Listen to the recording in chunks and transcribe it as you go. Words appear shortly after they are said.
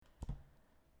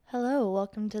Hello,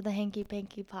 welcome to the Hanky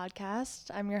Panky podcast.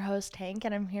 I'm your host, Hank,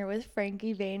 and I'm here with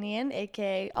Frankie Vanian,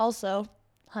 aka also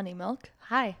Honey Milk.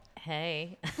 Hi.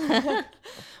 Hey.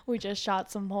 We just shot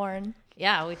some porn.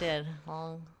 Yeah, we did.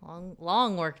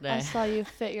 Long work I day. saw you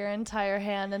fit your entire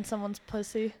hand in someone's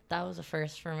pussy. That was a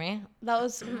first for me. That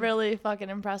was really fucking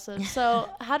impressive. So,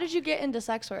 how did you get into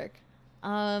sex work?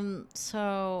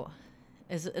 So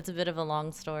it's a bit of a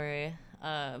long story.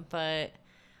 But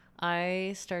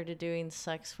I started doing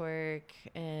sex work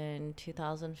in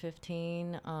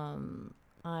 2015.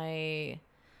 I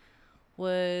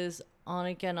was on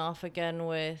again, off again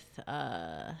with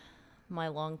my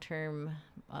long-term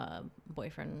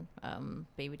boyfriend,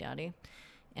 baby daddy,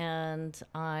 and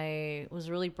I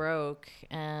was really broke,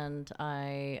 and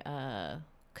I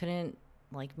couldn't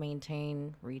like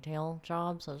maintain retail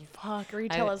jobs. Fuck,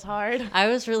 retail is hard. I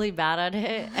was really bad at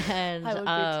it, and I would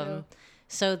be too.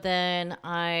 so then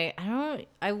I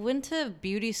went to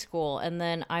beauty school, and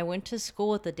then I went to school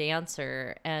with a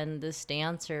dancer, and this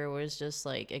dancer was just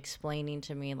like explaining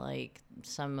to me like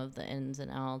some of the ins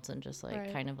and outs and just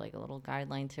like kind of like a little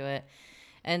guideline to it.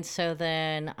 And so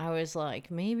then I was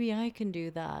like, maybe I can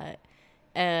do that.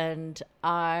 And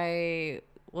I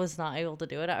was not able to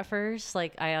do it at first.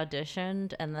 Like I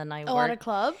auditioned and then I worked. At a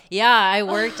club? Yeah, I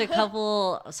worked a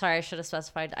couple. Sorry, I should have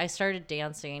specified. I started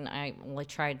dancing. I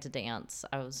tried to dance.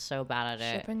 I was so bad at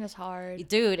it. Shipping is hard.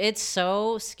 Dude, it's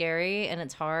so scary and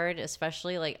it's hard,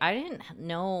 especially like I didn't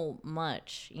know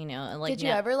much, you know. And, like, Did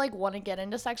you ever like want to get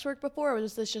into sex work before, or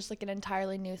was this just like an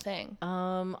entirely new thing?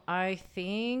 I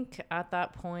think at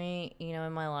that point, you know,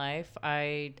 in my life,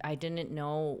 I didn't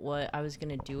know what I was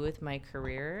gonna do with my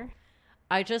career.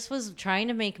 I just was trying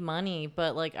to make money,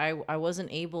 but like I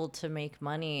wasn't able to make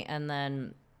money, and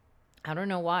then I don't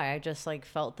know why. I just like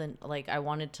felt that like I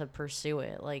wanted to pursue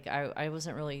it. Like I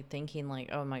wasn't really thinking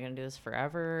like, oh, am I gonna do this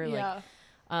forever? Yeah. Like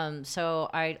so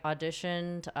I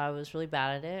auditioned. I was really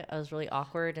bad at it. I was really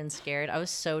awkward and scared. I was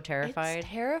so terrified. It's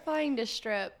terrifying to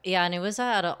strip. Yeah, and it was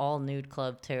at an all nude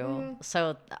club too. Mm-hmm.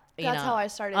 So That's how I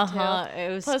started too.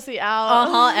 It was pussy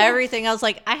out. everything. I was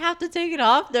like, I have to take it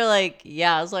off. They're like,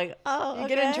 yeah. I was like, oh, You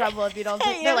okay. get in trouble if you don't.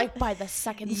 Yeah. They're like, by the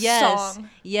second Yes, song.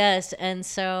 yes. And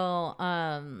so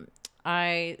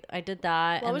I did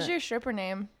that. What was your stripper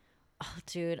name? Oh,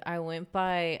 dude, I went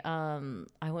by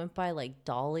like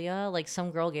Dahlia. Like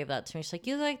some girl gave that to me. She's like,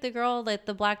 you like the girl, like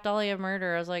the Black Dahlia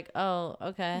murder. I was like, oh,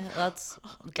 okay, that's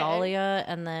Okay. Dahlia.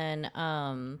 And then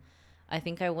I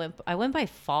think I went by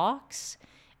Fox.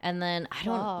 And then I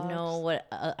don't know what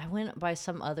I went by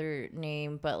some other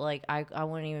name, but like I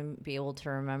wouldn't even be able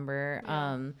to remember.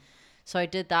 Yeah. So I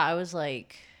did that. I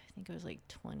think I was like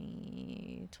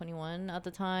 20, 21 at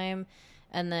the time.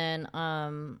 And then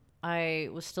I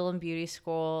was still in beauty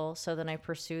school, so then I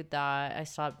pursued that. I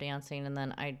stopped dancing, and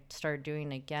then I started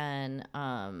doing again.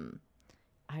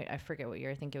 I forget what year.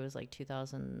 I think it was like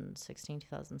 2016,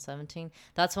 2017.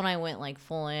 That's when I went like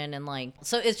full in, and like,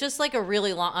 so it's just like a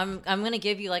really long, I'm going to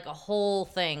give you like a whole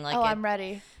thing. Like, I'm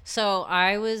ready. So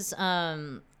I was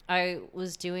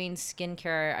doing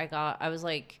skincare. I was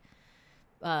like,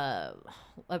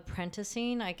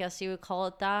 apprenticing, I guess you would call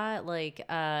it that, like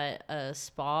at a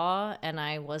spa, and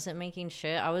I wasn't making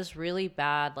shit. I was really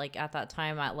bad like at that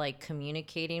time at like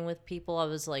communicating with people. I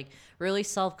was like really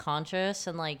self-conscious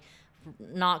and like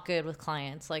not good with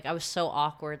clients. Like I was so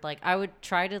awkward. Like I would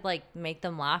try to like make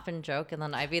them laugh and joke, and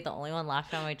then I'd be the only one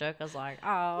laughing at my joke. I was like,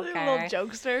 oh, okay, Little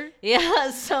jokester.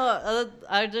 yeah. So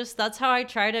that's how I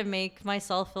try to make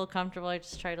myself feel comfortable. I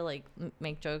just try to like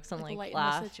make jokes and like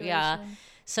laugh. Yeah.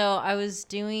 So I was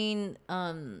doing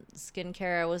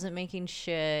skincare. I wasn't making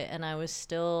shit, and I was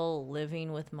still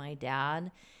living with my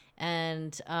dad.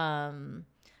 And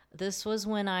this was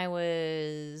when I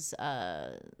was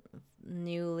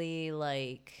newly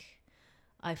like,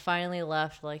 I finally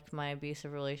left like my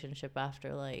abusive relationship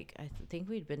after like I think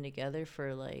we'd been together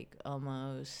for like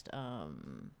almost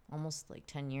like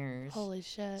 10 years. Holy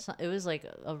shit. So it was like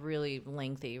a really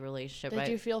lengthy relationship. Did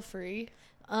you feel free?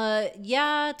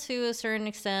 Yeah, to a certain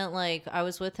extent. Like I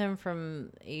was with him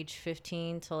from age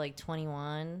 15 to like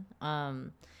 21.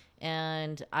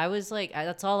 And I was like,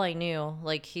 that's all I knew.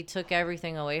 Like he took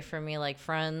everything away from me, like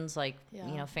friends, like, you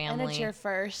know, family. And it's your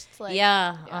first, like.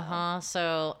 Yeah.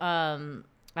 So,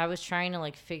 I was trying to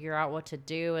like figure out what to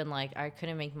do, and like I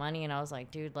couldn't make money, and I was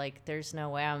like, dude, like there's no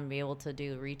way I'm gonna be able to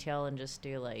do retail and just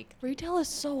do like Retail is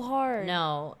so hard.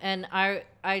 no. And I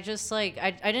just like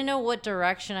I didn't know what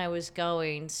direction I was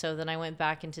going, so then I went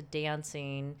back into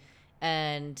dancing,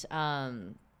 and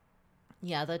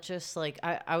Yeah, that just like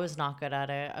I was not good at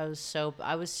it. I was so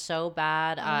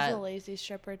bad I was at a lazy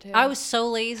stripper too. I was so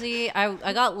lazy.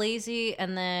 I got lazy,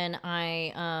 and then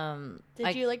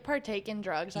Did you like partake in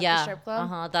drugs at the yeah, strip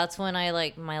club? that's when I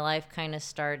like my life kind of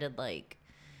started like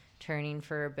turning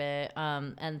for a bit.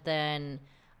 And then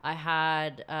I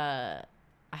had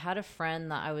I had a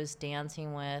friend that I was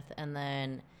dancing with, and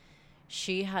then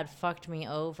she had fucked me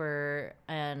over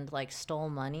and like stole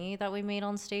money that we made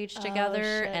on stage together,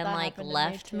 shit, and that like happened to me,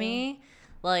 left too. me.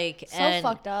 Like, So and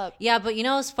fucked up. yeah, but you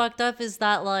know what's fucked up is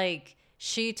that like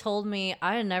she told me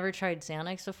I had never tried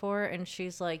Xanax before, and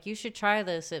she's like, you should try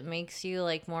this. It makes you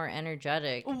like more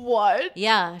energetic. What?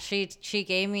 Yeah, she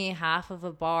gave me half of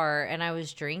a bar, and I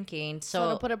was drinking. So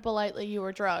to So put it politely, you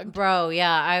were drugged. bro,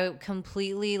 yeah, I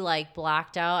completely like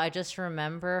blacked out. I just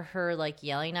remember her like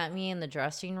yelling at me in the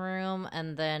dressing room,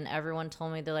 and then everyone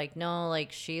told me, they're like, no,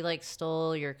 like she like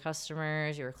stole your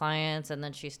customers, your clients, and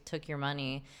then she took your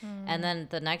money. And then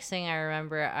the next thing I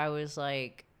remember, I was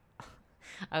like,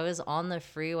 I was on the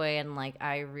freeway, and like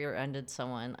I rear-ended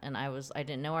someone, and I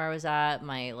didn't know where I was at.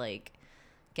 My like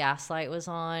gas light was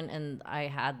on, and I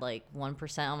had like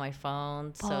 1% on my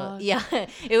phone. So Fuck. yeah,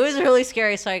 it was really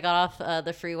scary. So I got off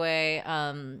the freeway,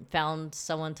 found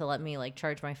someone to let me like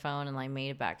charge my phone, and like made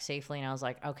it back safely. And I was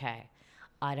like, okay,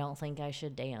 I don't think I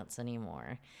should dance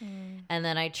anymore. And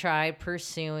then I tried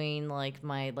pursuing like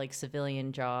my like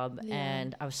civilian job, Yeah.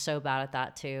 and I was so bad at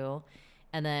that too.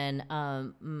 And then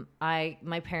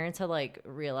my parents had like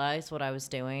realized what I was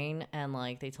doing, and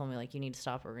like they told me like, you need to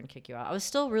stop or we're gonna kick you out. I was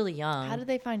still really young. How did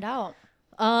they find out?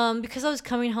 Because I was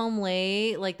coming home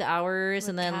late, like the hours, With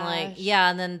and then like cash. yeah,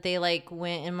 and then they like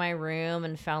went in my room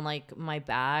and found like my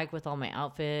bag with all my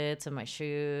outfits and my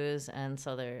shoes, and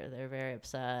so they're very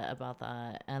upset about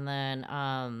that. And then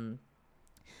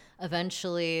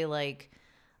eventually like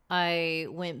I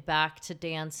went back to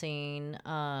dancing.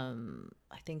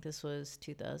 I think this was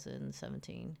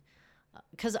 2017.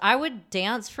 Because I would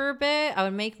dance for a bit, I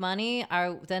would make money.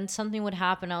 Then something would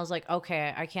happen. I was like,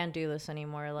 okay, I can't do this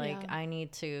anymore. Like, Yeah. I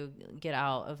need to get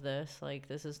out of this. Like,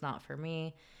 this is not for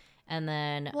me. And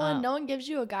then Well, and no one gives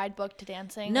you a guidebook to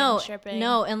dancing no, and stripping.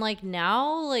 no, and like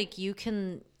now, like you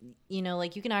can, you know,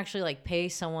 like you can actually like pay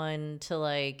someone to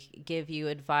like give you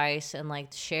advice and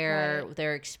like share Right.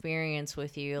 their experience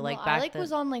with you. Well, Like I back like then,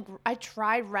 was on like I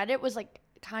tried Reddit was like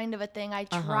kind of a thing. I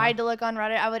tried to look on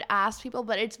Reddit. I would ask people,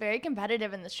 but it's very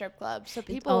competitive in the strip club. So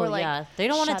people were like, yeah, they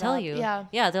don't want to "Shut tell up." you.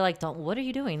 Yeah. They're like, don't. What are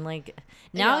you doing? Like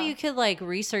now, Yeah. you could like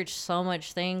research so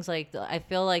much things. Like I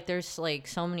feel like there's like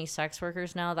so many sex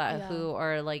workers now that Yeah. who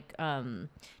are like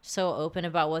so open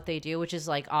about what they do, which is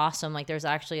like awesome. Like there's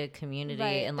actually a community,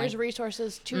 Right. and There's like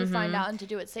resources to find out and to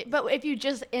do it safe. But if you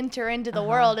just enter into the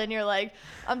world and you're like,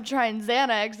 I'm trying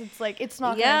Xanax, it's like it's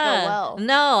not gonna go well.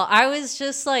 No, I was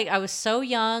just like, I was so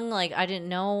young, like I didn't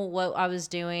know what I was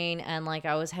doing, and like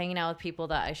I was hanging out with people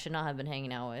that I should not have been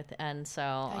hanging out with. And so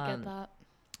I get that.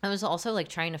 I was also like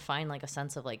trying to find like a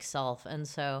sense of like self. And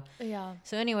so Yeah.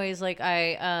 anyways, like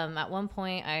I at one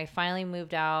point I finally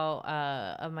moved out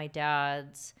of my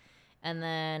dad's, and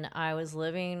then I was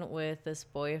living with this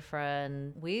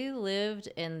boyfriend. We lived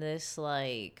in this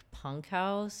like punk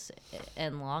house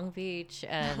in Long Beach,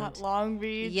 and Long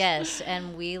Beach. yes,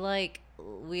 and we like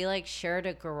shared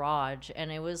a garage,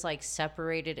 and it was like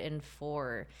separated in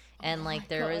four, and like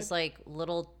there was God. like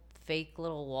little fake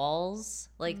little walls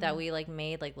like that we like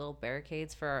made like little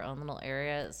barricades for our own little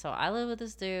area. So I live with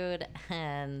this dude,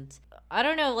 and I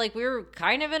don't know, like we were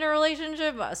kind of in a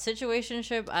relationship, a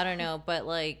situationship, I don't know, but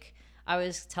like I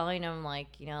was telling him like,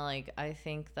 you know, like I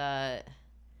think that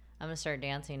I'm gonna start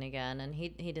dancing again, and he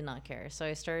did not care. So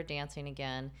I started dancing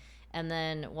again, and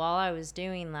then while I was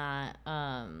doing that,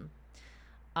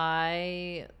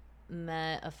 I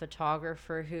met a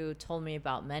photographer who told me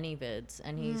about ManyVids,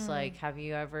 and he's like, "Have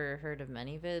you ever heard of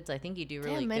ManyVids? I think you do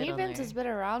really Damn, good on Minivids there." has been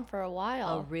around for a A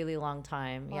while. really long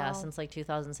time, yeah, Wow. since like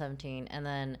 2017. And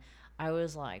then I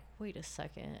was like, wait a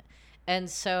second. And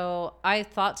so I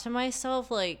thought to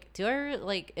myself, like, do I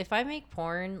like if I make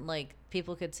porn, like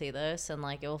people could see this and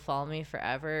like it will follow me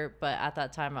forever. But at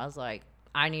that time, I was like,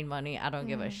 I need money. I don't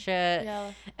give a shit.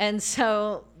 Yeah. And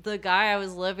so the guy I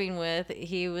was living with,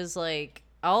 he was like,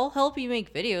 I'll help you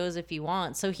make videos if you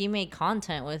want. So he made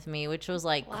content with me, which was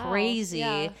like Wow. crazy.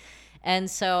 Yeah. And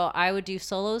so I would do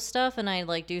solo stuff, and I'd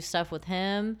like do stuff with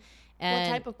him. And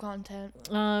what type of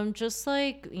content? Just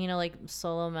like, you know, like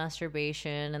solo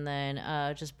masturbation, and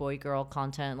then just boy girl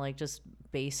content, like just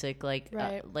basic like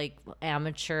like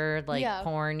amateur like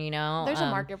porn, you know. There's a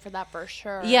market for that for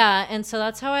sure. Yeah, and so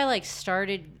that's how I like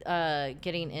started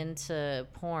getting into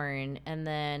porn, and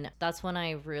then that's when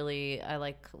I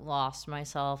like lost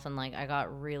myself, and like I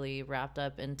got really wrapped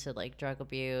up into like drug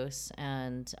abuse,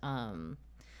 and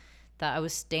that I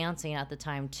was dancing at the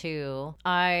time too.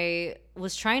 I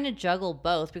was trying to juggle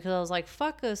both because I was like,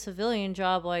 fuck a civilian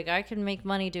job. Like I can make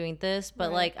money doing this,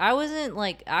 but like I wasn't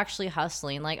like actually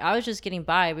hustling. Like I was just getting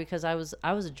by because I was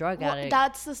a drug addict.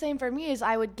 That's the same for me. Is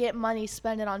I would get money,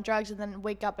 spend it on drugs, and then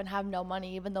wake up and have no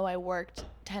money, even though I worked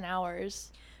 10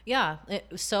 hours. Yeah, it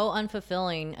was so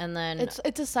unfulfilling. And then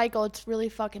it's a cycle. It's really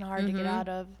fucking hard to get out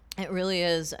of. It really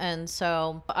is. And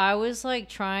so I was like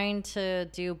trying to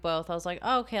do both. I was like,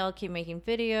 oh, okay, I'll keep making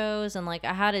videos. And like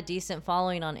I had a decent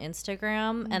following on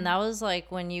Instagram. And that was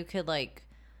like when you could like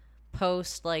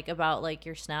post like about like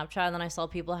your Snapchat. And then I saw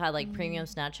people had like premium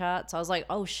Snapchat. So I was like,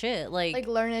 oh shit. Like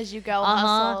learn as you go,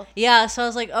 hustle. Yeah. So I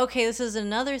was like, okay, this is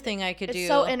another thing I could do. It's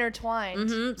so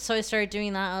intertwined. So I started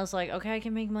doing that. I was like, okay, I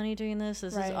can make money doing this.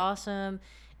 This is awesome.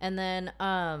 And then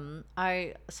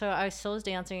I still was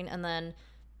dancing, and then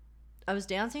I was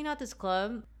dancing at this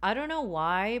club. I don't know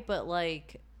why, but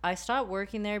like I stopped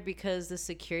working there because the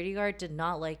security guard did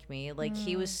not like me. Like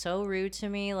he was so rude to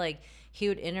me. Like he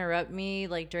would interrupt me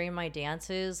like during my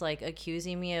dances, like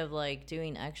accusing me of like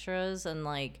doing extras, and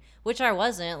like, which I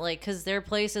wasn't, like, cause their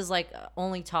place is like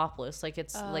only topless. Like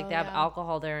it's like they have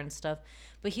alcohol there and stuff.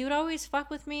 But he would always fuck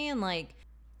with me, and like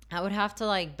I would have to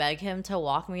like beg him to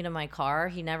walk me to my car.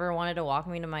 He never wanted to walk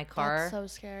me to my car. That's so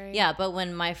scary. Yeah, but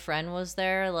when my friend was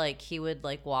there, like he would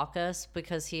like walk us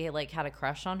because he like had a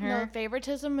crush on her. No,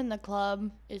 favoritism in the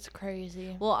club is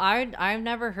crazy. Well, I've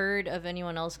never heard of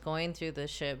anyone else going through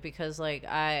this shit because like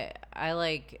I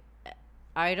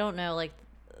don't know, like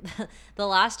the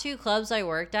last two clubs I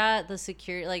worked at, the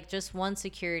security, like just one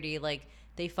security, like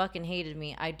they fucking hated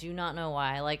me. I do not know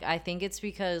why. Like, I think it's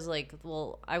because, like,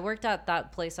 well, I worked at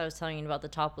that place I was telling you about, the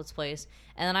topless place,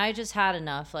 and then I just had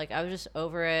enough. Like, I was just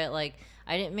over it. Like,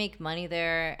 I didn't make money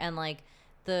there, and, like,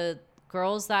 the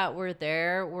girls that were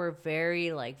there were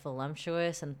very, like,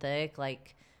 voluptuous and thick,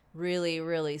 like, really,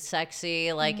 really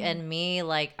sexy. Like, and me,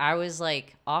 like, I was,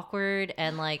 like, awkward,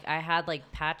 and, like, I had,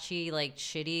 like, patchy, like,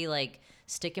 shitty, like,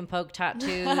 stick and poke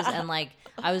tattoos, and like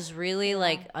I was really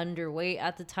like underweight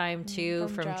at the time too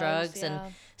from drugs.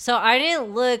 And so I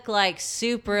didn't look like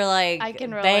super like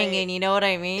banging, you know what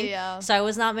I mean? Yeah. So I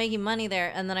was not making money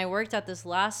there. And then I worked at this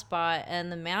last spot,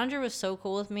 and the manager was so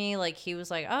cool with me. Like he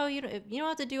was like, oh, you don't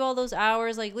have to do all those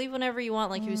hours, like leave whenever you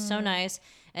want. Like he was so nice.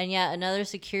 And yeah, another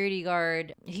security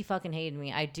guard, he fucking hated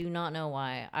me. I do not know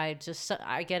why. I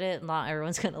get it. Not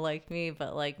everyone's going to like me,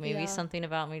 but like maybe something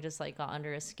about me just like got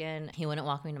under his skin. He wouldn't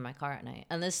walk me to my car at night.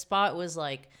 And this spot was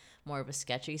like more of a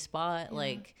sketchy spot,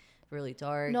 like really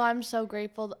dark. No, I'm so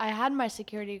grateful. I had my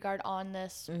security guard on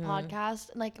this podcast.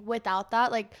 Like without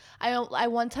that, like I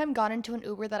one time got into an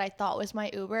Uber that I thought was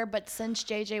my Uber, but since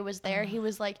JJ was there, he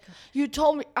was like, "You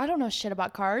told me I don't know shit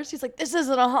about cars." He's like, "This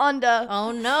isn't a Honda."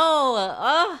 Oh no!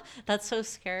 Oh, that's so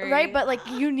scary. Right, but like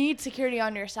you need security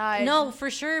on your side. No, for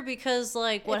sure, because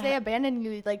like if they abandon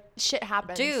you, like shit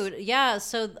happens. Dude, yeah.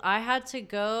 So I had to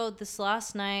go this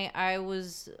last night. I'm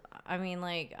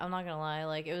not gonna lie,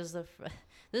 like it was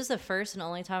this is the first and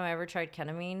only time I ever tried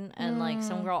ketamine, and like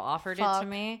some girl offered it to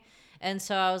me. And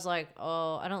so I was like,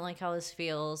 oh, I don't like how this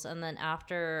feels. And then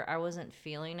after I wasn't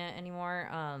feeling it anymore,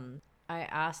 I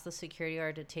asked the security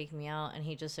guard to take me out, and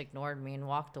he just ignored me and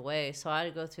walked away. So I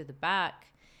had to go through the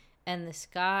back, and this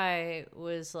guy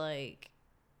was like,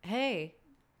 hey,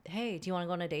 do you want to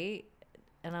go on a date?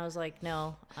 And I was like,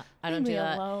 no, I don't do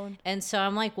that. Alone. And so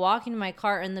I'm like walking to my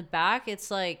car in the back.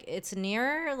 It's like, it's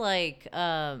near like,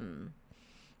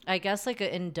 I guess like an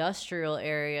industrial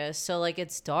area. So like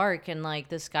it's dark, and like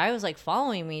this guy was like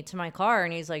following me to my car,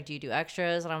 and he's like, do you do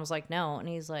extras? And I was like, no. And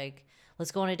he's like,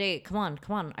 let's go on a date. Come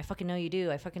on. I fucking know you do.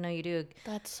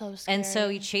 That's so scary. And so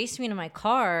he chased me to my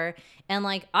car, and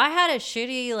like I had a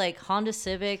shitty like Honda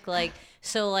Civic, like,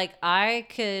 so like I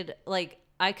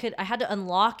had to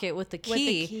unlock it with the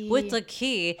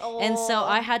key. Oh. And so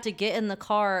I had to get in the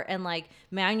car and like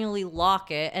manually lock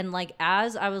it. And like,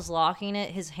 as I was locking it,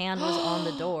 his hand was on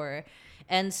the door.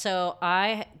 And so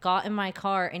I got in my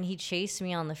car, and he chased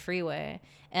me on the freeway.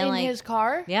 And in his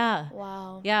car? Yeah.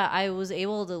 Wow. Yeah, I was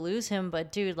able to lose him,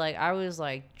 but dude, like I was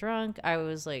like drunk. I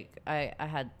was like, I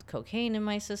had cocaine in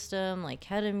my system, like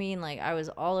ketamine, like I was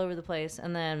all over the place.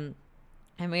 And then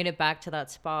I made it back to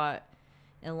that spot.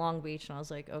 in Long Beach, and I was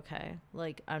like, okay,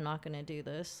 like I'm not gonna do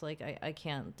this. Like I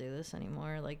can't do this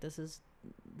anymore. Like this is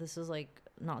like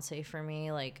not safe for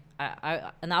me. Like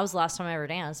I and that was the last time I ever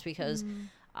danced because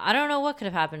I don't know what could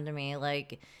have happened to me.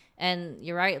 Like, and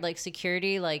you're right, like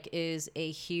security like is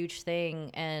a huge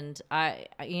thing, and I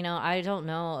don't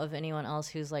know of anyone else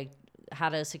who's like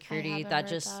had a security that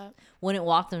just wouldn't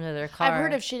walk them to their car. I've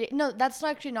heard of shitty. No, that's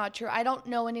actually not true. I don't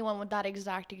know anyone with that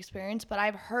exact experience, but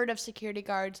I've heard of security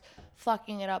guards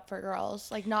fucking it up for girls,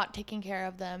 like not taking care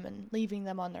of them and leaving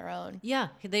them on their own. Yeah,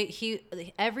 he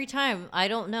every time. I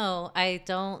don't know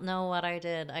what I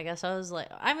did. I guess I was like,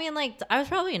 I mean, like I was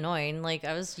probably annoying. Like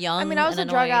I was young. I mean, I was a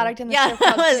annoying. drug addict in the strip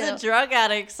club I was a drug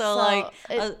addict. So like,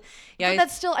 but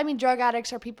that's still. I mean, drug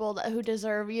addicts are people who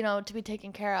deserve, to be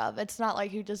taken care of. It's not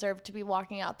like you deserve to be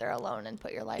walking out there alone and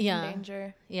put your life in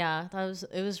danger. Yeah,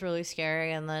 it was really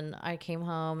scary. And then I came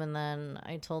home, and then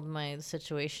I told my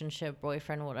situationship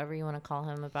boyfriend, whatever you want to call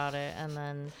him, about it, and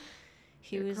then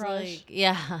he was like,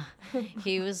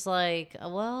 he was like,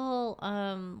 well,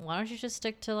 why don't you just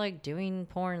stick to like doing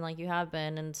porn like you have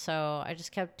been? And so I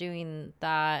just kept doing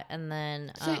that. And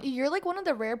then so you're like one of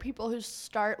the rare people who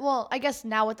well, I guess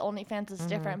now with OnlyFans it's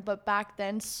different, but back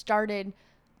then started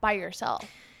by yourself.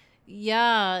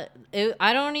 Yeah,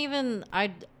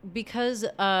 because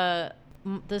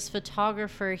this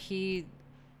photographer, he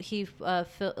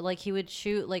like he would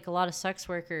shoot like a lot of sex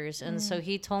workers, and so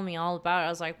he told me all about it. I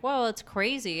was like, whoa, it's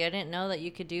crazy. I didn't know that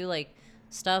you could do like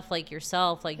stuff like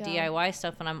yourself, like DIY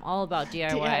stuff, and I'm all about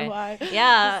DIY. DIY.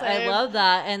 Yeah, I love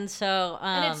that. And so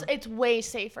and it's way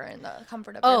safer in the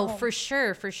comfort of your home. For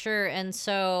sure. And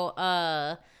so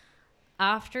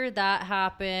after that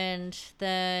happened,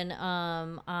 then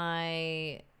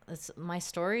my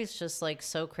story is just like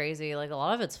so crazy. Like a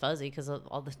lot of it's fuzzy because of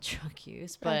all the drug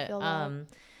use, but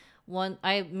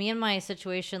me and my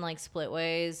situation like split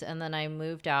ways, and then I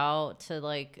moved out to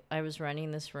like, I was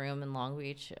renting this room in Long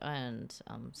Beach, and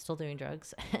still doing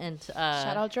drugs. And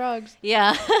shout out drugs.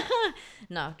 Yeah.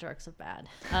 No, drugs are bad.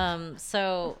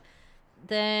 So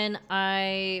then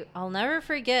I'll never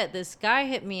forget, this guy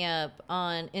hit me up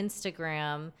on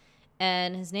Instagram,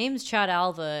 and his name's Chad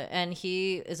Alva, and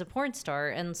he is a porn star.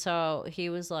 And so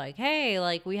he was like, hey,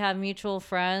 like we have mutual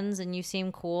friends and you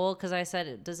seem cool. Cause I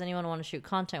said, does anyone want to shoot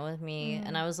content with me?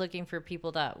 And I was looking for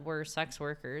people that were sex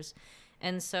workers.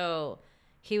 And so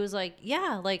he was like,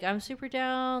 yeah, like I'm super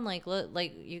down. Like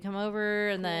you come over.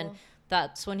 And then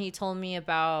that's when he told me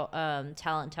about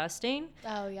talent testing.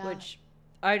 Oh yeah. Which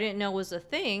I didn't know was a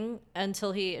thing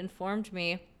until he informed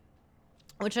me,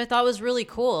 which I thought was really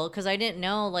cool because I didn't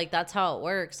know like that's how it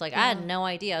works. Like I had no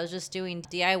idea. I was just doing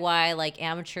DIY like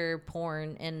amateur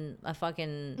porn in a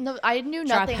fucking I knew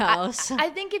trap nothing. house.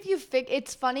 I think if you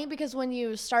it's funny because when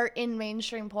you start in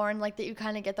mainstream porn, like that you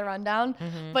kind of get the rundown,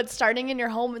 but starting in your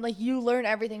home and like you learn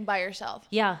everything by yourself.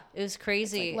 Yeah, it was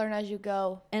crazy. It's like learn as you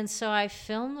go. And so I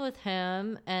filmed with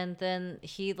him, and then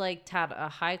he like had a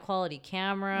high quality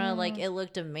camera. Like it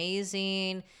looked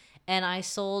amazing. And I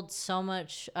sold so many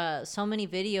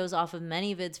videos off of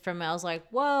ManyVids from it. I was like,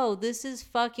 whoa, this is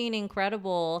fucking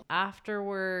incredible.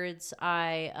 Afterwards,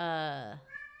 I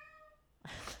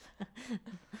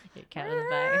your cat in the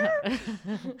back.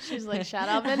 She's like, shout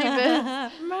out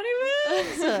ManyVids.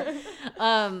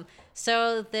 ManyVids.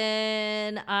 So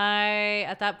then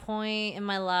at that point in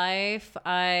my life,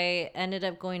 I ended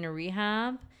up going to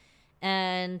rehab.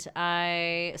 And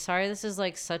sorry, this is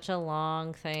like such a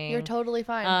long thing. You're totally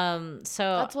fine.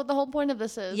 So that's what the whole point of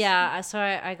this is. Yeah. So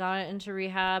I got into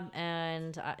rehab,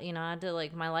 and I had to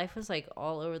like, my life was like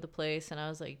all over the place, and I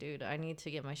was like, dude, I need to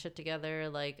get my shit together.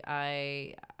 Like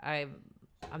I'm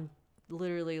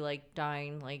literally like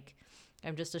dying. Like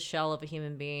I'm just a shell of a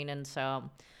human being. And so,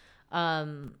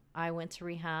 I went to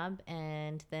rehab,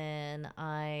 and then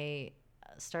I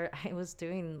was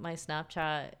doing my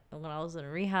Snapchat when I was in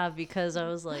rehab because I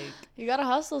was like, you gotta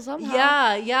hustle somehow.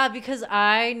 Yeah, because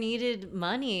I needed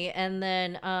money. And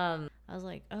then I was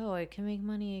like, oh, I can make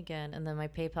money again. And then my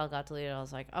PayPal got deleted. I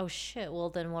was like, oh shit,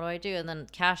 well then what do I do? And then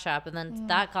Cash App, and then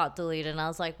that got deleted. And I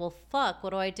was like, well fuck,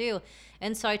 what do I do?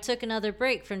 And so I took another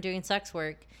break from doing sex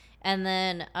work. And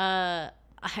then I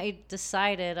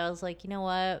decided, I was like, you know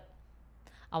what?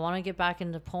 I want to get back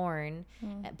into porn,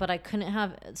 but I couldn't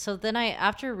have. So then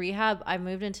after rehab, I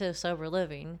moved into sober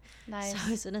living. Nice. So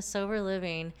I was in a sober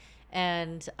living,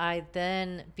 and I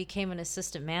then became an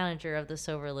assistant manager of the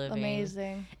sober living.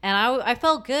 Amazing. And I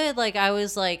felt good. Like I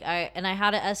was like, I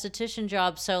had an esthetician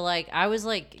job. So like I was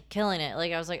like killing it.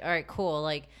 Like I was like, all right, cool.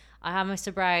 Like I have my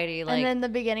sobriety. Like, and then the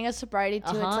beginning of sobriety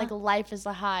too, it's like life is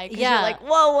a high. 'Cause yeah. you're like,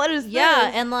 whoa, what is this?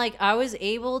 Yeah, and like I was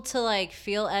able to like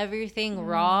feel everything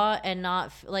raw and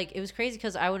not like, it was crazy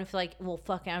because I wouldn't feel like, well,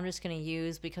 fuck it, I'm just gonna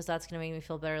use because that's gonna make me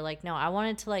feel better. Like, no, I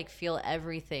wanted to like feel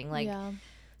everything. Like, yeah.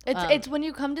 It's when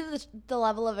you come to the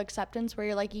level of acceptance where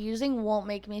you're like, using won't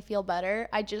make me feel better.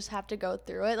 I just have to go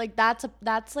through it. Like that's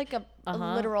like a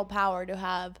literal power to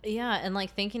have. Yeah, and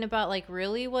like thinking about like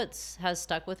really what has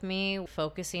stuck with me,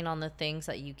 focusing on the things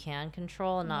that you can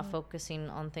control and not focusing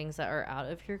on things that are out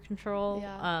of your control.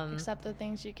 Yeah, except the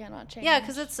things you cannot change. Yeah,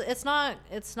 because it's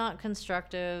not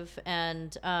constructive,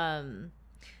 and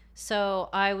so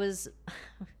I was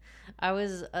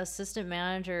assistant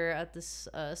manager at this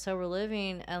sober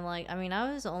living, and like, I mean,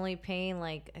 I was only paying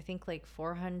like, I think like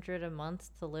 $400 a month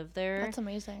to live there. That's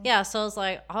amazing. Yeah, so I was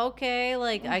like, okay,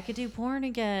 like I could do porn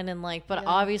again, and like, but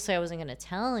obviously I wasn't gonna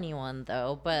tell anyone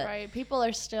though. But right, people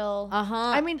are still.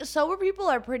 I mean, sober people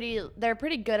are they're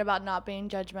pretty good about not being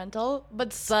judgmental,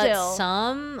 but still,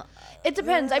 some. It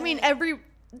depends. I mean,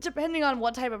 depending on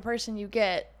what type of person you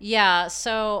get. Yeah,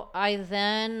 so I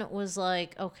then was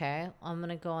like, okay, I'm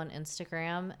gonna go on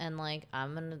Instagram and like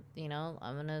I'm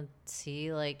gonna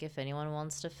see like if anyone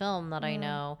wants to film that I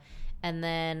know. And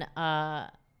then I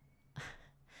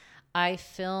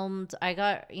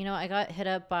got hit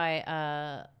up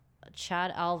by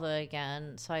Chad Alva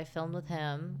again, so I filmed with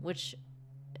him, which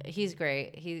he's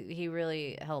great. He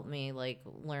really helped me like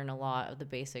learn a lot of the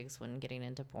basics when getting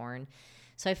into porn.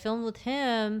 So I filmed with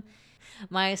him.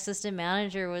 My assistant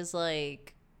manager was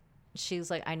like, she's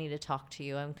like, I need to talk to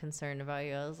you. I'm concerned about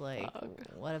you. I was like,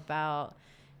 what about?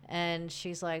 And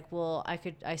she's like, well,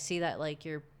 I see that like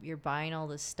you're buying all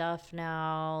this stuff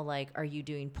now. Like, are you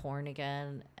doing porn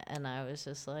again? And I was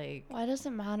just like, why does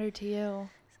it matter to you?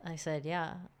 I said,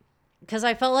 yeah. Because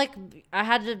I felt like I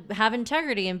had to have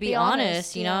integrity and be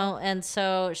honest, you know? And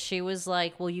so she was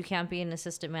like, well, you can't be an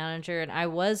assistant manager. And I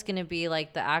was going to be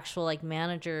like the actual like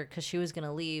manager because she was going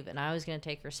to leave and I was going to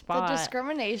take her spot. The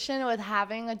discrimination with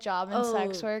having a job in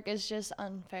sex work is just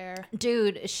unfair.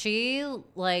 Dude, she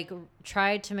like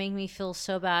tried to make me feel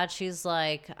so bad. She's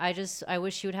like, I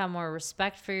wish you would have more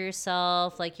respect for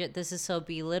yourself. Like, this is so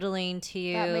belittling to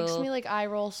you. That makes me like eye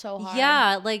roll so hard.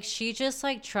 Yeah, like she just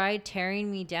like tried tearing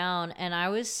me down, and I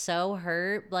was so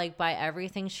hurt like by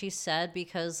everything she said,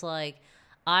 because like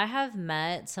I have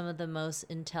met some of the most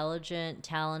intelligent,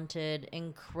 talented,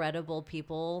 incredible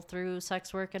people through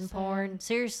sex work and porn.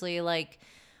 Seriously, like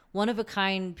one of a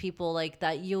kind people like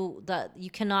that you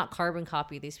cannot carbon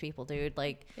copy these people, dude.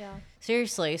 Like, yeah,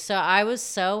 seriously. So I was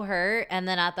so hurt, and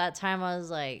then at that time I was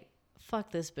like,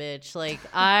 fuck this bitch. Like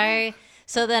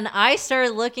so then I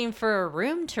started looking for a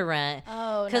room to rent.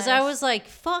 Oh, because nice. I was like,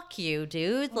 fuck you,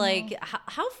 dude. Like,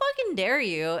 how fucking dare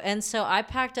you? And so I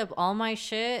packed up all my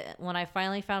shit when I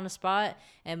finally found a spot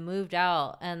and moved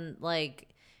out. And like,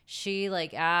 she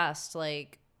like asked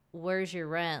like, where's your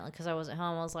rent? Because I wasn't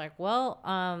home. I was like, well,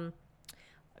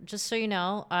 just so you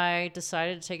know, I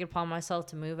decided to take it upon myself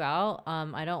to move out.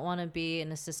 I don't want to be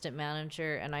an assistant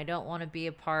manager, and I don't want to be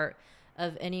a part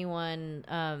of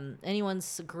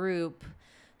anyone's group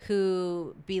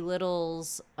who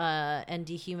belittles and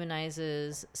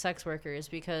dehumanizes sex workers,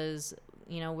 because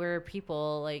we're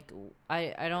people. Like,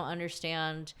 I don't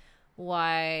understand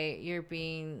why you're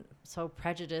being so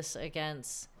prejudiced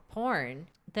against porn.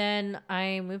 Then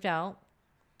I moved out,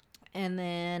 and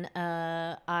then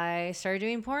I started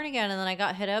doing porn again, and then I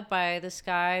got hit up by this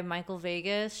guy, Michael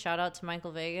Vegas. Shout out to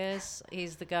Michael Vegas.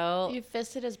 He's the GOAT. You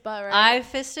fisted his butt, right? I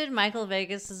fisted Michael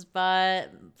Vegas's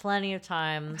butt plenty of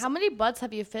times. How many butts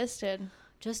have you fisted?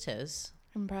 Just his.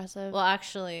 Impressive. Well,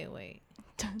 actually, wait.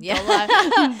 Yeah. Don't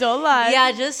lie. Don't lie.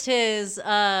 Yeah, just his.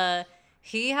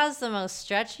 He has the most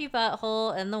stretchy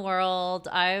butthole in the world.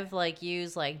 I've like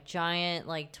used like giant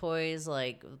like toys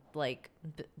like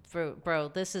bro,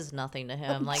 this is nothing to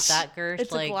him. Like that girth.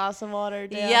 It's like, a glass of water.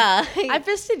 Damn. Yeah. I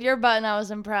fisted your butt and I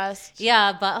was impressed.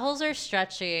 Yeah, buttholes are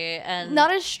stretchy and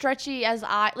not as stretchy as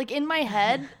like in my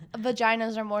head.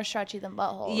 Vaginas are more stretchy than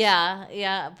buttholes.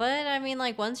 Yeah. But I mean,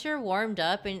 like once you're warmed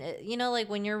up and like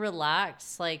when you're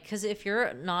relaxed, like because if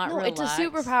you're not relaxed, it's a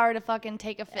superpower to fucking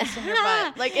take a fist in your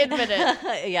butt. Like admit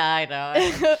it. Yeah, I know.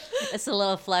 It's a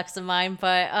little flex of mine,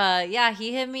 but yeah,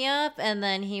 he hit me up and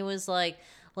then he was like,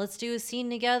 let's do a scene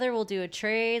together. We'll do a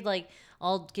trade. Like,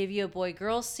 I'll give you a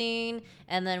boy-girl scene,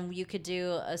 and then you could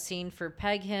do a scene for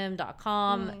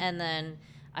peghim.com. And then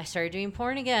I started doing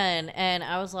porn again. And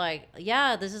I was like,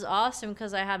 yeah, this is awesome,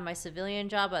 because I had my civilian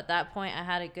job. At that point, I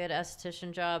had a good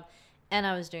esthetician job, and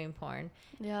I was doing porn.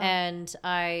 Yeah. And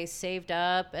I saved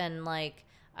up, and, like,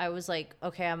 I was like,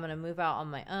 okay, I'm going to move out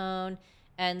on my own.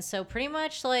 And so pretty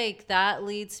much like that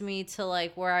leads me to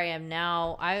like where I am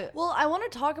now. I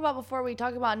want to talk about, before we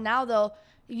talk about now though,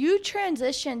 you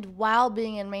transitioned while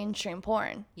being in mainstream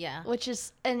porn. Yeah. Which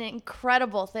is an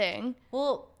incredible thing.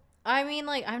 Well, I mean,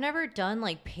 like, I've never done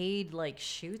like paid like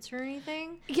shoots or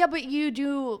anything. Yeah, but you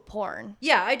do porn.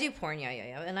 Yeah, I do porn.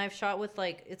 Yeah. And I've shot with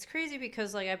like, it's crazy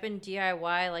because like I've been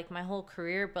DIY like my whole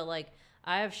career, but like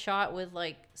I have shot with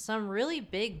like some really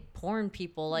big porn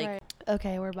people. Like, right.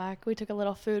 Okay, we're back. We took a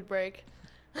little food break.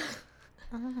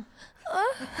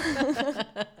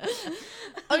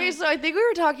 Okay, so I think we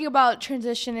were talking about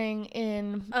transitioning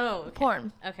in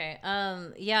porn. Okay.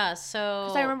 Yeah. So.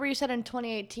 Because I remember you said in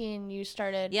 2018 you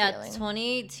started. Yeah,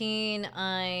 2018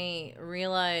 I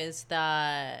realized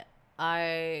that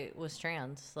I was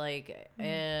trans, like,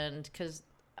 and because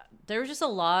there was just a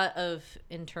lot of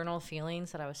internal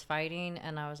feelings that I was fighting,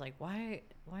 and I was like, why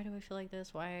do I feel like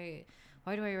this? Why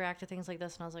do I react to things like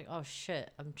this? And I was like, oh shit,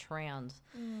 I'm trans.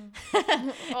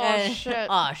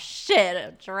 Oh shit,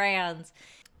 I'm trans.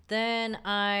 Then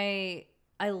I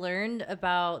learned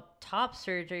about top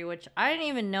surgery, which I didn't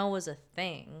even know was a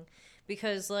thing,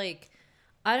 because like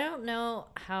I don't know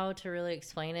how to really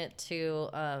explain it to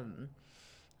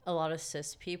a lot of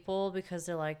cis people, because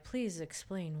they're like, please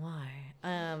explain why.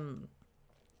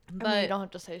 But I mean, you don't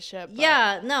have to say shit. But.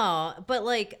 Yeah, no, but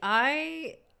like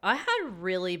I had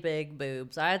really big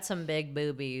boobs. I had some big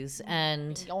boobies,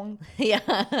 and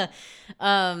yeah,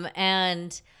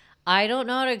 and I don't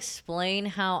know how to explain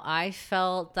how I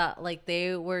felt that like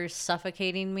they were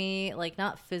suffocating me, like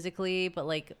not physically, but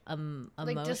like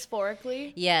like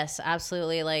dysphorically. Yes,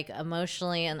 absolutely, like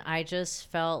emotionally, and I just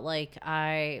felt like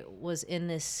I was in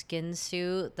this skin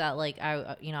suit that like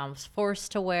I was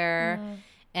forced to wear.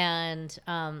 And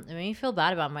it made me feel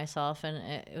bad about myself, and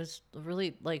it was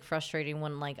really like frustrating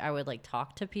when like I would like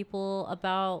talk to people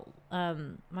about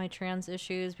my trans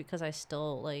issues, because I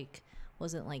still like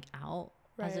wasn't like out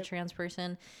as a trans person,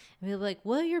 and people be like,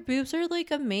 well, your boobs are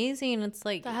like amazing. It's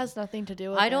like, that has nothing to do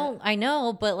with I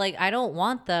know, but like I don't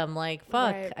want them. Like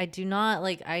fuck, I do not.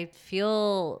 Like I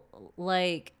feel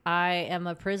like I am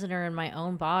a prisoner in my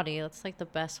own body. That's like the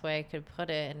best way I could put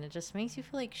it, and it just makes you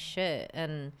feel like shit.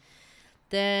 And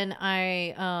then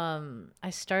I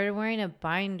started wearing a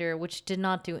binder, which did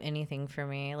not do anything for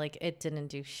me. Like it didn't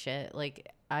do shit. Like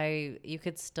you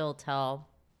could still tell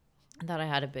that I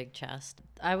had a big chest.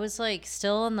 I was like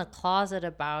still in the closet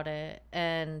about it.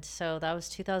 And so that was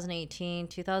 2018.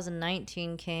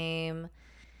 2019 came,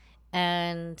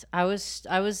 and I was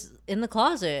in the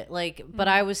closet, like, but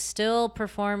I was still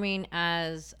performing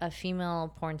as a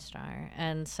female porn star.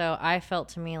 And so I felt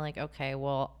to me like, okay,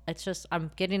 well, it's just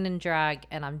I'm getting in drag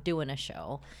and I'm doing a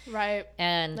show, right?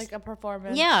 And like a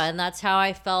performance. Yeah, and that's how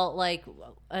I felt. Like,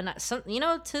 and some,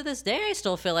 to this day I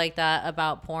still feel like that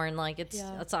about porn. Like it's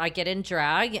I get in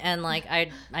drag and like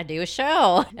I do a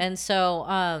show. And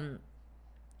so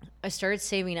I started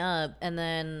saving up, and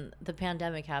then the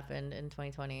pandemic happened in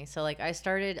 2020. So like I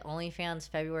started OnlyFans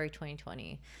February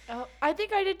 2020. Oh, I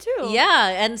think I did too. Yeah,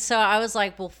 and so I was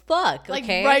like, well, fuck, like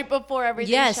okay. Right before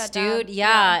everything shut down. Dude,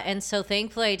 yeah. And so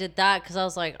thankfully I did that, because I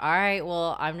was like, all right,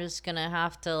 well, I'm just gonna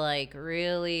have to like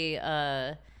really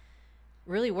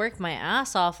work my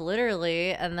ass off,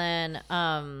 literally. And then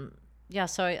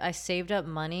so I saved up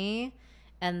money,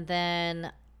 and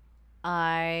then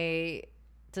I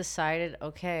decided,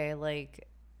 okay, like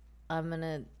I'm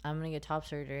gonna get top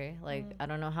surgery. Like I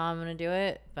don't know how I'm gonna do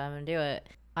it, but I'm gonna do it.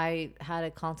 I had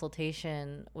a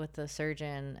consultation with the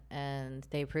surgeon, and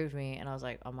they approved me, and I was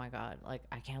like, oh my god, like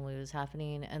I can't believe this is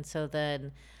happening. And so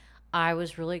then I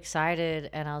was really excited,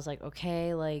 and I was like,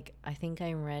 okay, like I think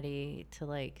I'm ready to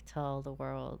like tell the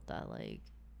world that like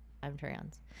I'm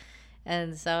trans.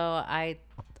 And so I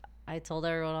told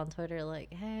everyone on Twitter,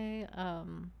 like, hey,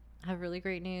 I have really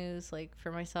great news, like,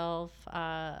 for myself.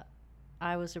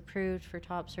 I was approved for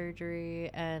top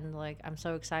surgery, and like I'm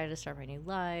so excited to start my new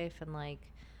life. And like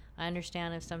I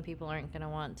understand if some people aren't gonna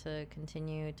want to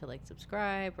continue to like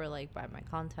subscribe or like buy my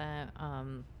content,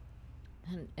 and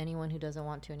anyone who doesn't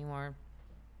want to anymore,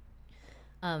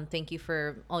 thank you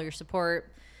for all your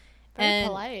support. Very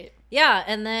polite. Yeah,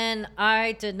 and then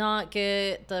I did not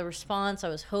get the response I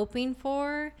was hoping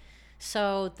for.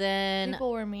 So then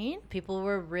people were mean. People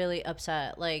were really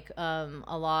upset. Like a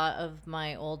lot of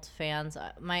my old fans,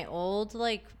 my old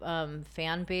like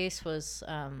fan base was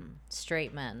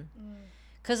straight men,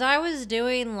 Because I was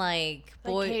doing like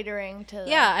catering to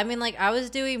yeah, I mean like I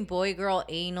was doing boy girl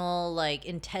anal, like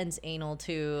intense anal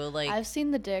too. Like I've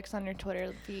seen the dicks on your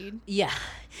Twitter feed. Yeah.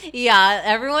 Yeah,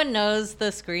 everyone knows the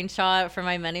screenshot from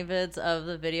my many vids of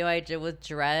the video I did with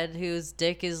Dread, whose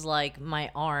dick is like my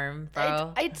arm,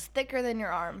 bro. It's thicker than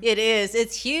your arm. It is.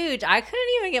 It's huge. I couldn't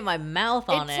even get my mouth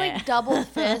on it. It's like double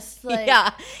fist, like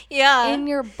yeah, in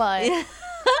your butt. Yeah.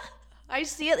 I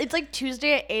see it. It's like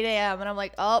Tuesday at 8 a.m. and I'm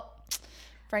like, oh,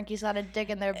 Frankie's got a dick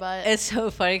in their butt. It's so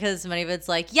funny because many vids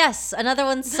like, yes, another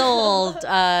one sold.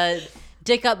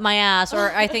 Dick up my ass,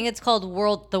 or I think it's called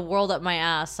the world up my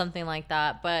ass, something like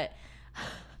that. But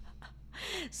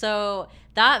so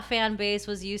that fan base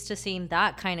was used to seeing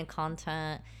that kind of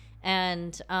content.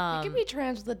 And you can be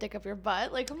trans with a dick up your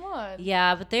butt, like, come on.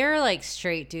 Yeah, but they were like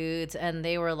straight dudes, and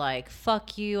they were like,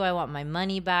 fuck you, I want my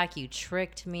money back, you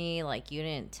tricked me, like you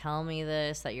didn't tell me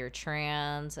this, that you're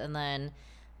trans. And then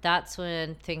that's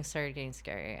when things started getting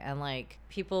scary, and like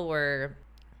people were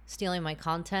stealing my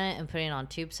content and putting it on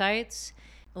tube sites.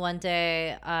 One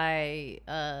day I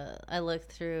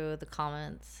looked through the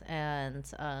comments, and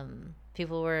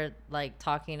people were like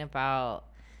talking about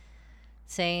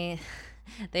saying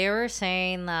they were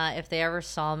saying that if they ever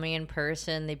saw me in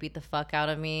person, they beat the fuck out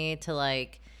of me to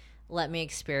like let me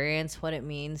experience what it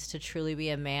means to truly be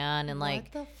a man. And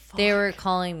like they were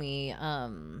calling me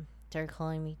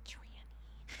tranny.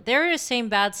 They were just saying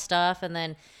bad stuff. And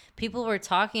then people were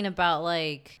talking about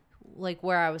like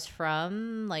where I was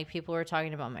from. Like people were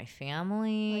talking about my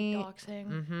family, like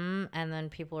doxing. And then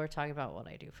people were talking about what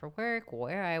I do for work,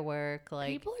 where I work. Like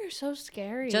people are so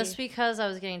scary. Just because I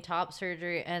was getting top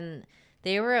surgery, and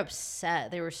they were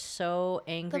upset. They were so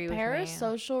angry with me. The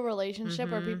parasocial relationship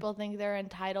where people think they're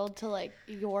entitled to like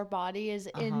your body is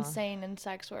insane in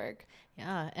sex work.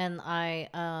 Yeah, and I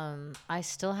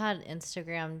still had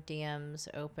Instagram DMs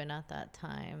open at that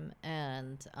time,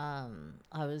 and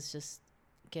I was just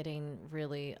getting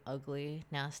really ugly,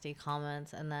 nasty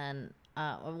comments, and then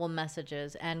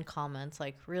messages and comments,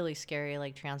 like really scary,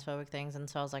 like transphobic things. And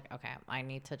so I was like, okay, I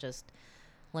need to just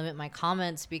limit my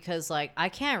comments, because like I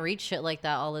can't read shit like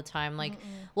that all the time. Like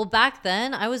well, back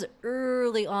then I was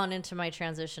early on into my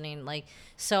transitioning, like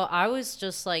so I was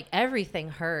just like everything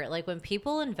hurt. Like when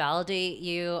people invalidate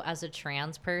you as a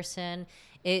trans person,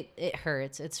 it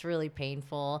hurts. It's really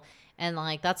painful. And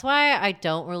like that's why I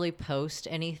don't really post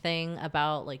anything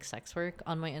about like sex work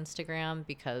on my Instagram,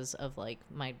 because of like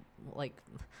my like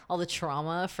all the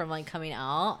trauma from like coming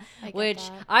out, which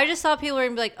that. I just thought people were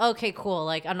gonna be like, okay, cool,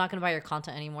 like I'm not gonna buy your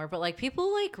content anymore. But like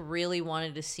people like really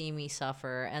wanted to see me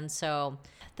suffer. And so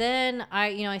then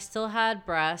I still had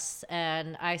breasts,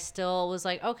 and I still was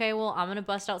like, okay, well, I'm gonna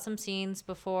bust out some scenes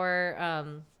before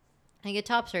I get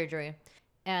top surgery.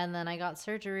 And then I got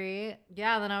surgery.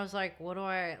 Yeah, then I was like, what do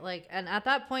I like? And at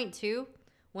that point too,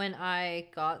 when I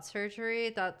got surgery,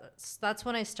 that's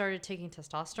when I started taking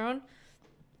testosterone.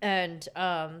 And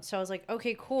so I was like,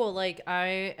 okay, cool. Like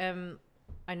I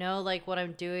know like what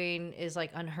I'm doing is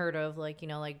like unheard of, like,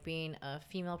 like being a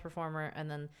female performer and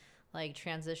then like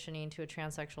transitioning to a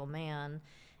transsexual man.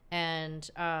 And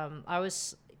I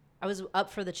was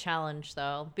up for the challenge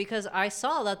though, because I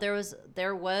saw that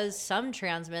there was some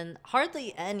trans men,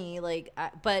 hardly any, like,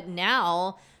 but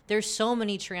now there's so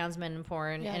many trans men in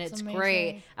porn, and it's amazing.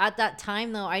 Great. At that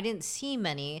time though, I didn't see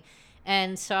many.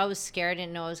 And so I was scared, I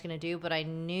didn't know what I was going to do, but I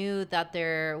knew that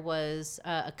there was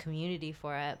a community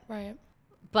for it. Right.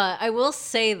 But I will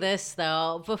say this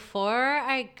though, before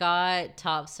I got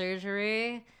top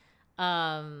surgery,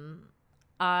 I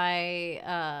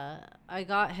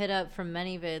got hit up from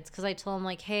many vids because I told them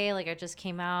like, hey, like I just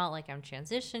came out, like I'm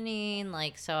transitioning,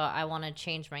 like so I want to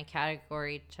change my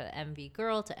category to MV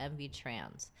girl to MV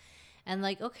trans. And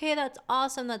like, okay, that's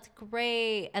awesome, that's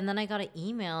great. And then I got an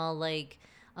email like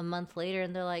a month later,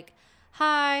 and they're like,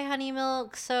 hi, Honey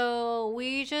Milk, so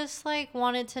we just like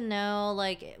wanted to know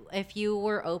like if you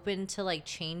were open to like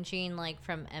changing like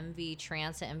from MV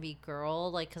trans to MV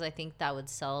girl, like because I think that would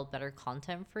sell better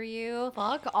content for you.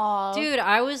 Fuck off, dude.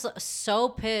 I was so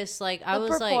pissed. Like I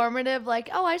was performative, like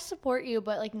oh, I support you,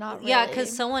 but like not really. Yeah,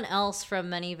 because someone else from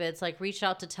many vids like reached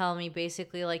out to tell me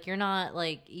basically like you're not,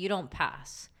 like, you don't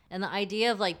pass. And the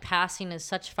idea of like passing is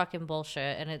such fucking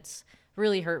bullshit, and it's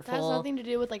really hurtful. That has nothing to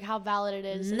do with like how valid it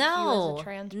is. No, as a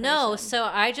trans person. No. So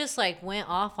I just like went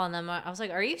off on them. I was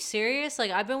like, "Are you serious?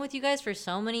 Like I've been with you guys for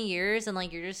so many years, and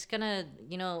like you're just gonna,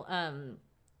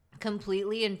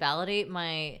 completely invalidate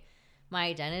my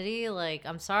identity? Like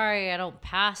I'm sorry, I don't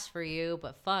pass for you,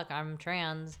 but fuck, I'm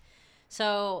trans."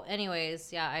 So,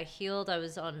 anyways, yeah, I healed. I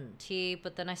was on T,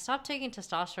 but then I stopped taking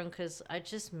testosterone because it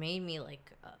just made me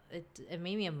like it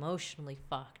made me emotionally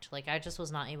fucked. Like I just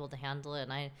was not able to handle it,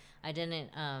 and I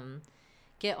didn't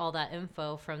get all that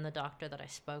info from the doctor that I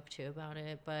spoke to about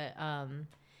it. But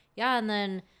yeah, and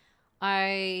then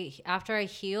after I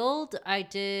healed, I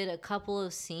did a couple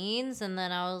of scenes, and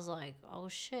then I was like, oh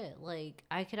shit, like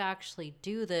I could actually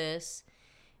do this.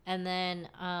 And then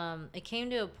it came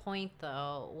to a point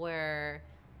though where,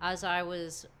 as I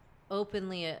was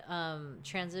openly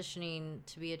transitioning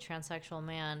to be a transsexual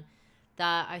man,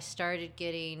 that I started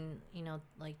getting,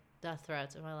 like death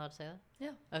threats. Am I allowed to say that?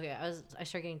 Yeah. Okay, I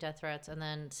started getting death threats, and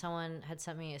then someone had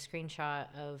sent me a screenshot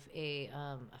of a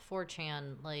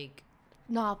 4chan like.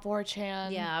 Not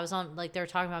 4chan. Yeah, I was on like they were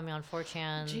talking about me on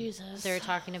 4chan. Jesus. They were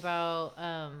talking about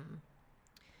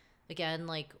again,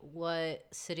 like what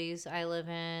cities I live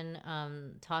in,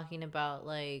 talking about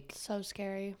like so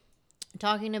scary,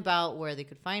 talking about where they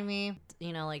could find me,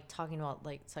 like talking about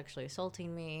like sexually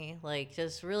assaulting me, like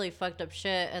just really fucked up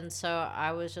shit. And so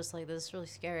I was just like, this is really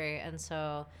scary. And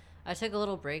so I took a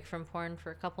little break from porn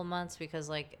for a couple months because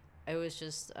like it was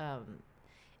just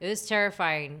it was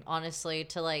terrifying, honestly,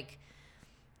 to like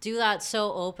do that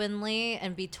so openly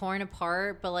and be torn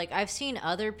apart. But like I've seen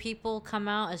other people come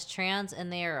out as trans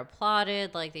and they are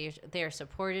applauded, like they are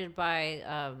supported by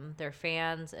their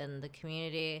fans and the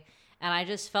community, and I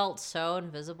just felt so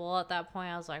invisible at that point.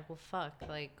 I was like, well fuck,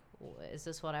 like is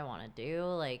this what I want to do?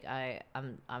 Like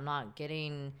I'm not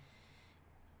getting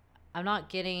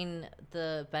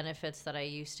the benefits that I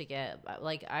used to get.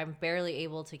 Like I'm barely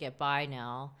able to get by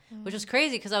now, which is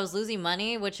crazy because I was losing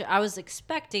money, which I was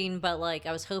expecting, but like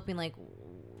I was hoping like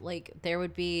there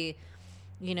would be,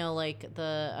 like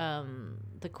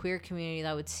the queer community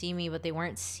that would see me, but they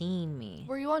weren't seeing me.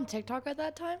 Were you on TikTok at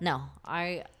that time? No,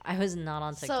 I was not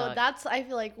on TikTok. So that's, I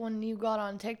feel like when you got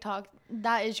on TikTok,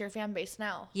 that is your fan base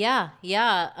now. Yeah.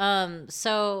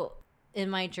 So in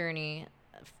my journey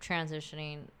of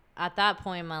transitioning, at that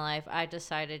point in my life, I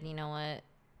decided, you know what,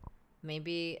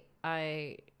 maybe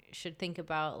I should think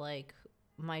about like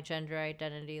my gender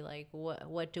identity, like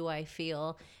what do I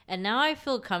feel? And now I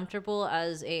feel comfortable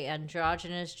as a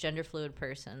androgynous gender fluid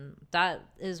person. That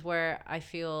is where I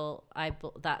feel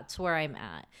that's where I'm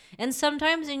at. And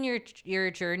sometimes in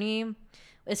your journey,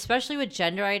 especially with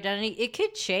gender identity, it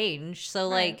could change.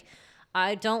 So Right. like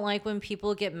I don't like when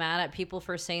people get mad at people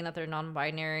for saying that they're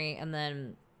non-binary and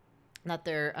then that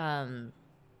they're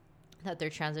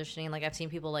transitioning. Like I've seen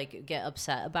people like get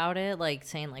upset about it, like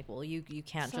saying like, well, you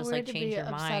can't So just weird like to change be your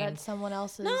upset mind at someone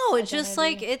else's no it's just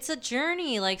like identity. it's a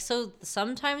journey. Like so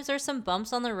sometimes there's some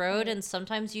bumps on the road and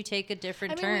sometimes you take a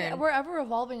different turn. We're ever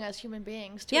evolving as human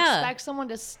beings. To Yeah. expect someone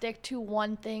to stick to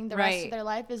one thing the rest of their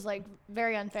life is like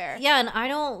very unfair. Yeah, and I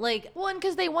don't like One,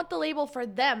 because they want the label for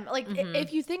them. Like,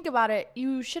 if you think about it,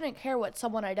 you shouldn't care what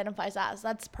someone identifies as.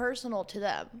 That's personal to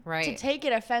them. Right. To take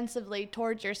it offensively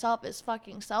towards yourself is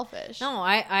fucking selfish. no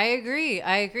I agree,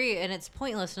 and it's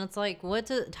pointless, and it's like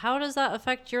how does that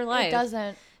affect your life? It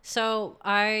doesn't. So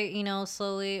I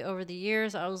slowly over the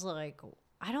years I was like,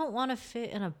 I don't want to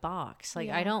fit in a box. Like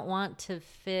I don't want to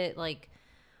fit like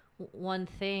one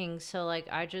thing. So like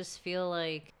I just feel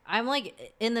like I'm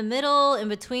like in the middle, in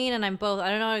between, and I'm both. I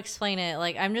don't know how to explain it.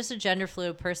 Like I'm just a gender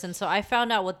fluid person. So I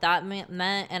found out what that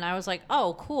meant, and I was like,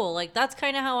 oh cool, like that's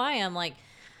kind of how I am. Like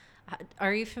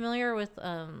are you familiar with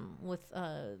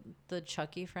the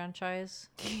Chucky franchise?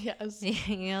 Yes.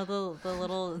 The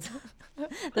little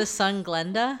the son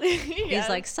Glenda. Yes. He's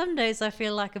like, some days I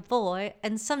feel like a boy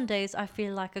and some days I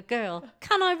feel like a girl.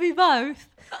 Can I be both?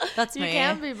 That's me. You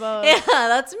can be both. Yeah,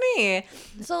 that's me.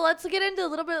 So let's get into a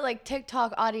little bit like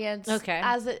TikTok audience. Okay.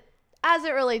 As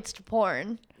it relates to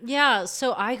porn. Yeah,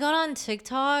 so I got on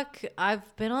TikTok.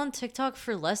 I've been on TikTok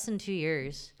for less than 2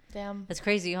 years. Damn. That's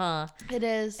crazy, huh? It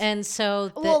is. And so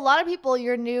well, a lot of people,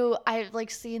 you're new. I've like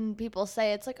seen people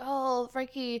say it's like, oh,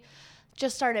 Frankie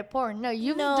just started porn. No,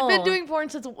 you've been doing porn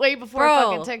since way before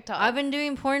fucking TikTok. I've been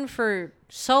doing porn for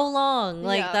so long.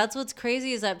 Like Yeah. that's what's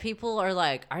crazy is that people are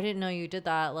like, I didn't know you did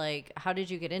that. Like, how did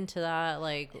you get into that?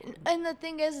 Like, and the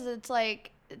thing is it's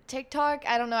like TikTok,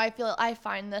 I don't know, I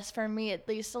find this, for me at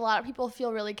least, a lot of people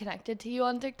feel really connected to you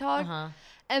on TikTok. uh-huh.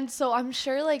 And so I'm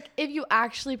sure like if you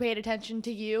actually paid attention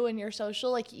to you and your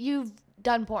social, like you've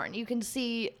done porn. You can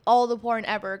see all the porn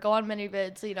ever. Go on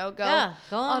ManyVids,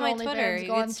 go on my Twitter. You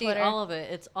can see Twitter. all of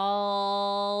it. It's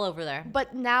all over there.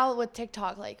 But now with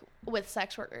TikTok, like with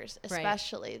sex workers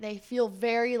especially, they feel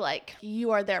very like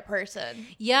you are their person.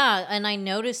 Yeah, and I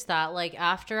noticed that like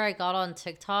after I got on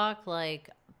TikTok, like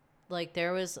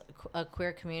there was a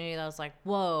queer community that was like,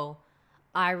 whoa,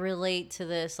 I relate to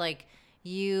this. Like,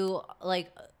 you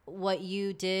like what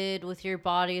you did with your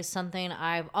body is something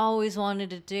I've always wanted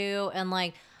to do. And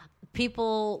like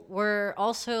people were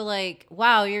also like,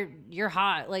 wow, you're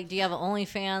hot, like do you have an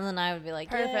OnlyFans? And I would be like,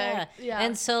 perfect. Yeah.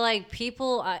 And so like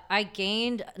people I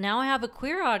gained, now I have a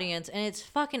queer audience, and it's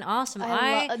fucking awesome.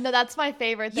 No, that's my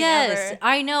favorite thing yes ever.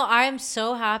 I know, I'm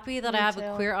so happy that Me I have too.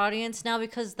 a queer audience now,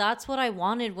 because that's what I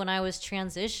wanted when I was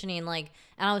transitioning, like,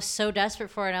 and I was so desperate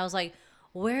for it. And I was like,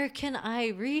 where can I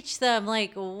reach them?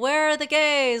 Like, where are the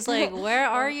gays? Like, where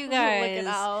are you guys? Looking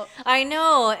out. I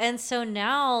know. And so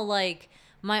now, like,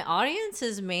 my audience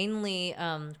is mainly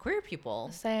queer people.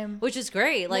 Same. Which is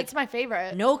great. Like, it's my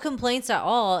favorite. no complaints at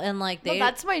all. And like No,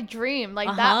 that's my dream.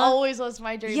 Like that always was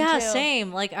my dream yeah, too.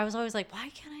 same. Like I was always like, why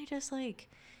can't I just like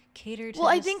cater to Well,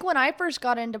 I think when I first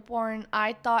got into porn,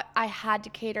 I thought I had to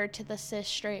cater to the cis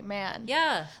straight man.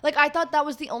 Yeah. Like, I thought that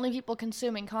was the only people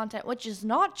consuming content, which is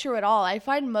not true at all. I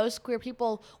find most queer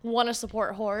people want to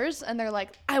support whores, and they're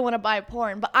like, I want to buy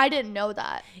porn, but I didn't know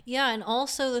that. Yeah, and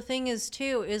also the thing is,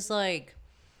 too, is, like,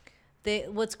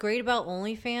 what's great about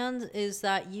OnlyFans is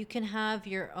that you can have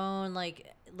your own, like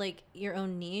your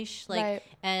own niche, like, right.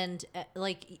 and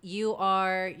like you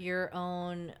are your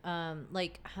own,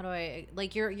 like, how do I,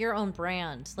 like, you're your own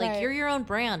brand, like, right. you're your own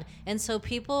brand, and so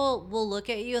people will look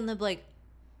at you and they'll be like,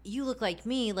 you look like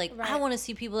me, like, right. I want to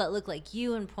see people that look like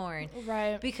you in porn,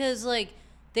 right? Because like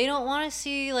they don't want to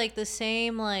see like the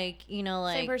same, like, you know,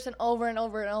 like same person over and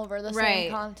over and over, the right.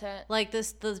 same content, like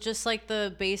just like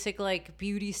the basic like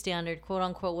beauty standard, quote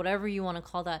unquote, whatever you want to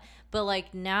call that. But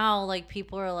like now, like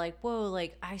people are like, whoa,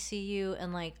 like I see you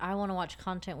and like I want to watch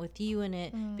content with you in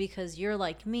it because you're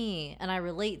like me and I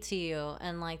relate to you,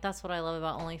 and like that's what I love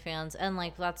about OnlyFans. And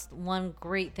like that's one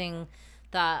great thing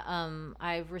that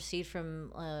I've received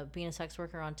from being a sex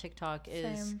worker on TikTok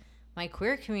is same. My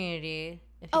queer community.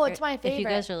 It's my favorite. If you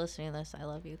guys are listening to this, I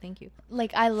love you. Thank you.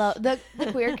 Like, I love the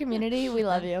queer community. We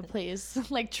love you, please.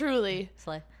 Like, truly.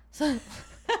 Slay.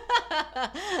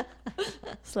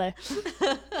 Slay.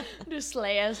 Do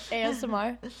slay as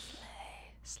ASMR.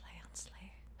 Slay on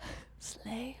slay.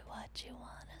 Slay what you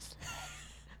wanna slay.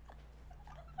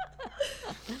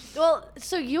 Well,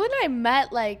 so you and I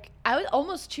met, like, I was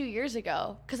almost 2 years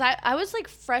ago. Because I was, like,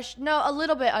 fresh. No, a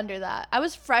little bit under that. I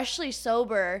was freshly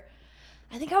sober.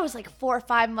 I think I was like 4 or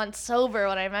 5 months sober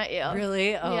when I met you.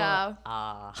 Really? Oh. Yeah.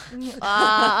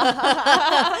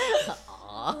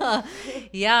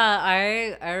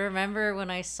 Yeah, I remember when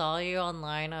I saw you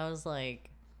online, I was like,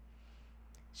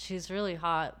 she's really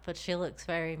hot, but she looks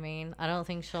very mean. I don't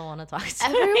think she'll want to talk to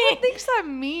me. Everyone thinks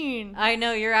I'm mean. I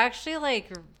know, you're actually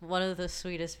like one of the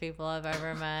sweetest people I've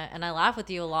ever met, and I laugh with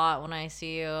you a lot when I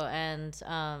see you. And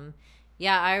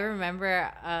yeah, I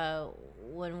remember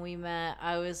when we met,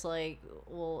 I was like,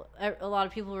 well, a lot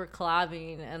of people were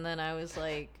collabing, and then I was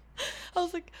like,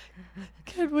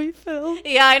 can we film?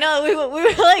 Yeah, I know. We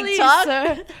were like, please, talk.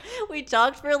 Sir. We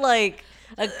talked for like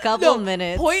a couple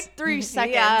minutes. 0.3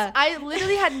 seconds. Yeah. I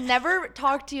literally had never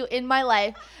talked to you in my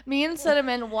life. Me and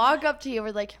Cinnamon walk up to you.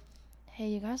 We're like, hey,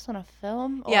 you guys want to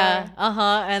film? Or... Yeah.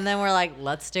 And then we're like,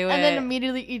 let's do it. And then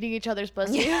immediately eating each other's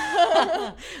pussy.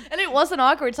 And it wasn't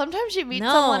awkward. Sometimes you meet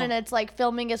someone and it's like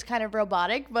filming is kind of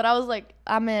robotic, but I was like,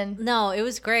 I'm in. No, it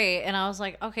was great. And I was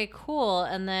like, okay, cool.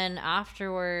 And then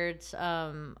afterwards,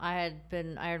 I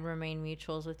had remained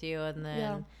mutuals with you. And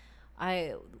then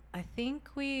I think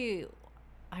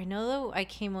I know that I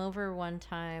came over one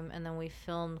time and then we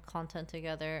filmed content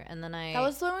together, and then that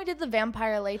was when we did the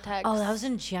vampire latex. Oh, that was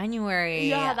in January.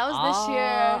 Yeah, that was this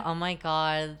year. Oh my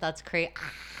god, that's great.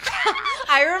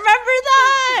 I remember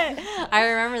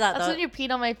that. That's when you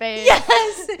peed on my face.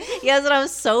 Yes, and I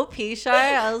was so pee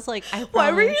shy. I was like,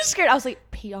 why were you scared? I was like,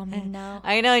 pee on me now.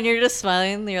 I know, and you're just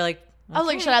smiling. And you're like, okay. I was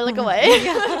like, should I look away?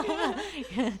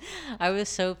 I was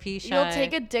so pee shy. You'll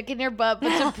take a dick in your butt,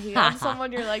 but to pee on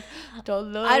someone, you're like,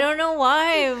 don't look. I don't know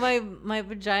why my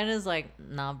vagina's like,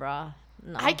 nah, brah.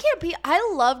 No. I can't pee.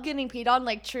 I love getting peed on,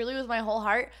 like, truly with my whole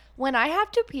heart. When I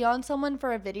have to pee on someone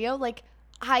for a video, like,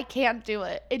 I can't do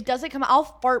it. It doesn't come out. I'll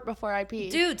fart before I pee.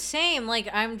 Dude, same. Like,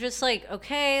 I'm just like,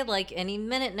 okay, like, any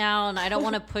minute now, and I don't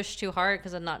want to push too hard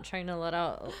because I'm not trying to let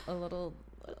out a little...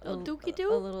 A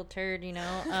little turd, you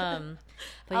know.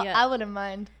 But yeah, I wouldn't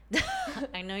mind.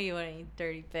 I know you wouldn't, you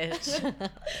dirty bitch.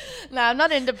 No, I'm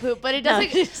not into poop, but it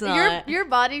doesn't. No, your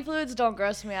body fluids don't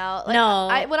gross me out. Like,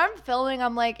 no, when I'm filming,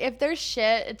 I'm like, if there's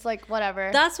shit, it's like whatever.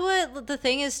 That's what the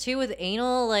thing is too with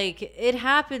anal. Like, it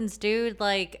happens, dude.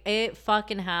 Like, it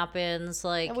fucking happens.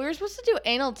 Like, and we were supposed to do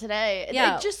anal today.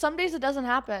 Yeah, it just some days it doesn't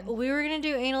happen. We were gonna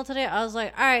do anal today. I was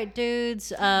like, all right,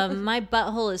 dudes, my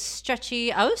butthole is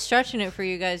stretchy. I was stretching it for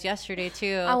you guys guys yesterday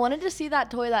too. I wanted to see that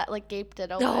toy that like gaped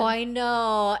it open. Oh, I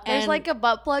know. There's like a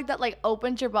butt plug that like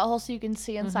opens your butthole so you can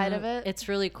see inside of it. It's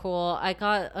really cool. I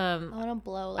got I want to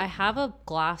blow. I have a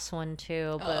glass one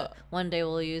too, but one day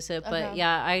we'll use it. But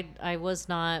yeah, I was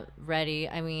not ready.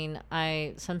 I mean,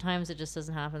 sometimes it just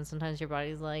doesn't happen. Sometimes your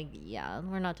body's like, yeah,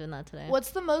 we're not doing that today.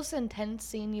 What's the most intense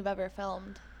scene you've ever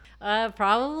filmed?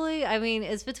 Probably. I mean,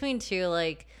 it's between two.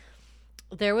 Like,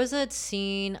 there was a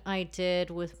scene I did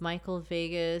with Michael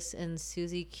Vegas and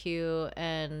Susie Q,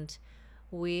 and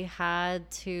we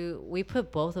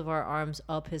put both of our arms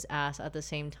up his ass at the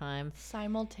same time.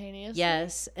 Simultaneously?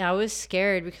 Yes. I was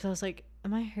scared because I was like,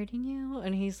 am I hurting you?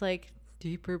 And he's like,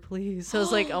 deeper, please. So I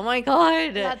was like, oh my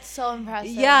God. That's so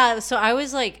impressive. Yeah. So I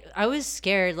was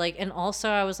scared. Like, and also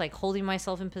I was like holding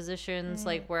myself in positions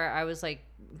like where I was like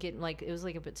getting like, it was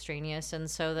like a bit strenuous. And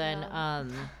so then,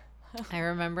 I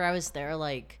remember I was there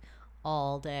like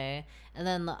all day. And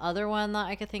then the other one that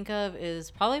I could think of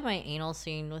is probably my anal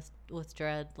scene with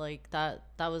Dread. Like that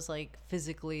was like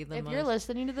physically the most. If you're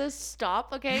listening to this,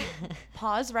 stop. Okay.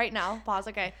 Pause right now. Pause.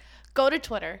 Okay. Go to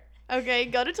Twitter. Okay.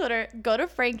 Go to Twitter. Go to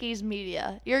Frankie's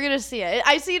media. You're going to see it.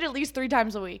 I see it at least 3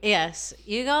 times a week. Yes.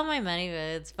 You got my many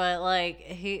vids, but like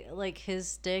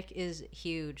his dick is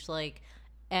huge. Like,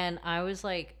 and I was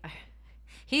like,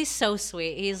 he's so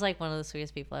sweet. He's like one of the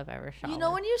sweetest people I've ever shot. You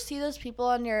know, when you see those people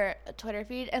on your Twitter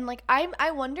feed, and like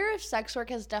I wonder if sex work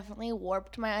has definitely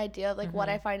warped my idea of like what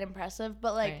I find impressive.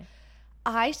 But like,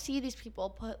 I see these people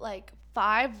put like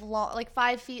 5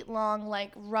 feet long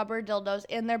like rubber dildos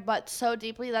in their butt so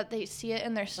deeply that they see it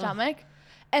in their stomach,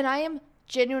 and I am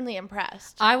genuinely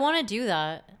impressed. I want to do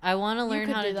that. I want to learn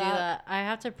how to do that. I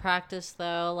have to practice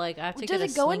though. Like I have to. Does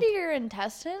it go into your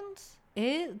intestines?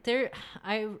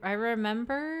 I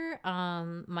remember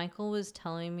Michael was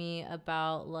telling me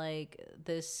about like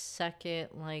this second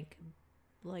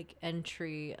like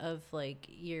entry of like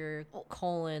your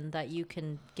colon that you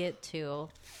can get to.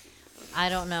 I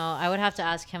don't know. I would have to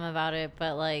ask him about it,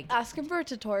 but like ask him for a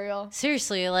tutorial.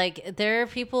 Seriously, like there are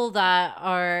people that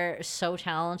are so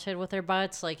talented with their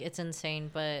butts, like it's insane.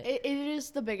 But it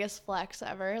is the biggest flex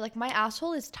ever. Like my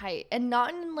asshole is tight, and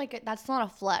not in like that's not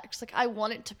a flex. Like I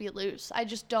want it to be loose. I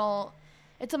just don't.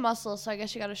 It's a muscle, so I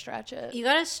guess you gotta stretch it. You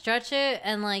gotta stretch it,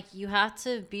 and like you have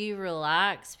to be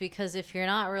relaxed, because if you're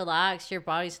not relaxed, your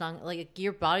body's not like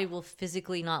your body will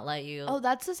physically not let you. Oh,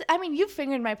 that's just, I mean, you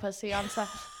fingered my pussy on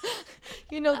stuff.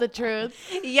 You know the truth.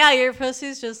 Yeah, your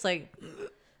pussy's just like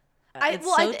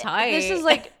so tight. This is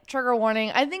like trigger warning.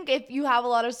 I think if you have a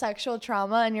lot of sexual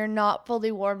trauma and you're not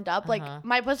fully warmed up, like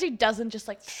my pussy doesn't just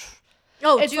like.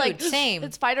 Oh, it's dude, like, same.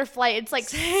 It's fight or flight. It's like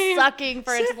sucking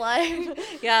for its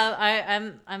life.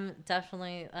 Yeah, I'm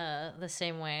definitely the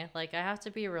same way. Like I have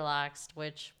to be relaxed,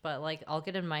 but like I'll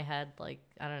get in my head. Like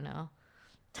I don't know.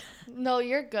 No,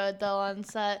 you're good though on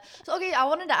set. So okay, I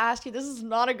wanted to ask you. This is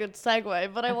not a good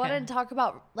segue, but I wanted to talk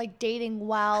about like dating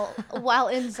while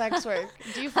in sex work.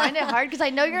 Do you find it hard? Because I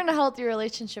know you're in a healthy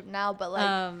relationship now, but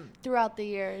like throughout the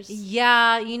years.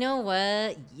 Yeah, you know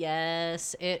what?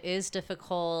 Yes, it is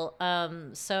difficult.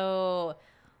 So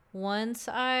once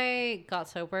I got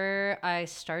sober, I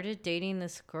started dating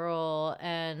this girl,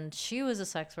 and she was a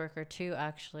sex worker too.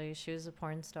 Actually, she was a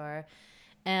porn star,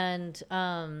 and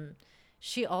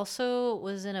she also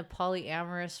was in a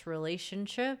polyamorous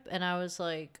relationship, and I was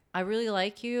like, I really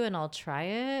like you and I'll try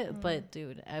it. But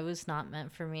dude, it was not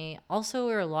meant for me. Also,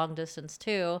 we were long distance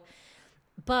too.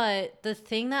 But the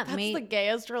thing that's the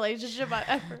gayest relationship I've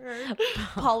ever heard.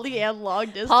 Poly and long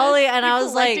distance. And I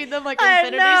was like, them like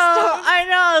infinity stones. I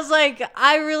know. I was like,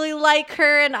 I really like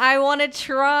her and I want to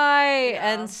try.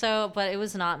 Yeah. And so, but it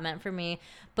was not meant for me.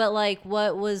 But like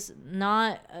what was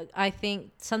not, I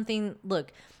think something,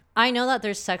 look, I know that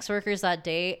there's sex workers that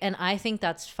date, and I think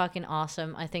that's fucking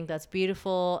awesome. I think that's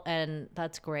beautiful, and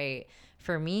that's great.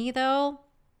 For me, though,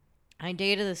 I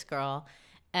dated this girl,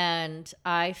 and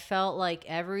I felt like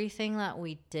everything that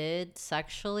we did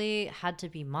sexually had to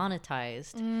be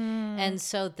monetized. And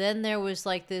so then there was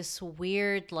like this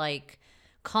weird like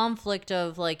conflict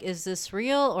of like, is this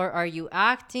real or are you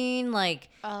acting? Like,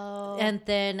 and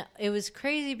then it was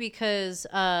crazy because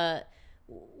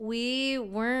we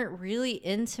weren't really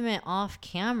intimate off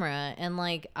camera, and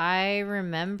like I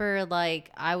remember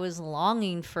like I was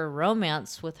longing for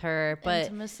romance with her, but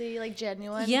intimacy, like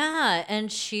genuine. Yeah, and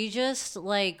she just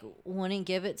like wouldn't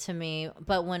give it to me.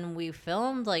 But when we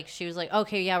filmed, like she was like,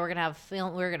 okay, yeah, we're gonna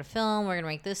film, we're gonna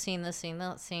make this scene,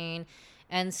 that scene.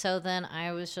 And so then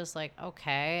I was just like,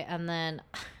 okay. And then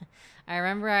I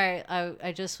remember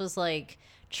I just was like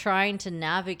trying to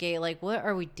navigate like what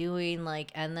are we doing,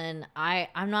 like, and then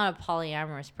I'm not a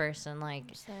polyamorous person, like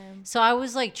Same. so I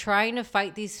was like trying to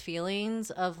fight these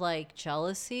feelings of like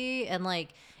jealousy, and like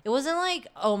it wasn't like,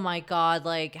 oh my god,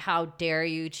 like how dare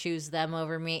you choose them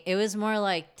over me. It was more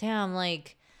like, damn,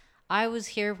 like I was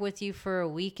here with you for a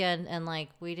weekend and like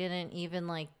we didn't even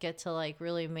like get to like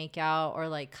really make out or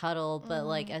like cuddle, but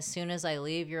like as soon as I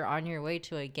leave, you're on your way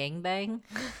to a gangbang.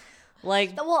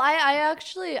 Like, well, I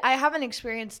actually I haven't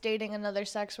experienced dating another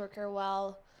sex worker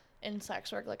while in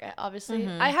sex work. Like, I obviously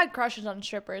I had crushes on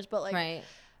strippers, but like right.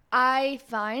 I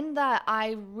find that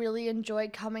I really enjoy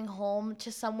coming home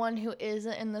to someone who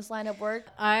isn't in this line of work.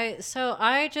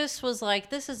 I just was like,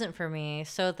 this isn't for me.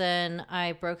 So then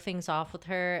I broke things off with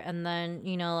her, and then,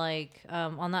 you know, like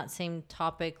on that same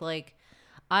topic, like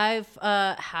I've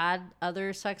had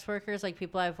other sex workers, like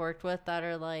people I've worked with that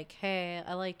are like, hey,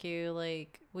 I like you,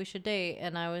 like we should date.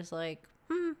 And I was like,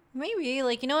 maybe,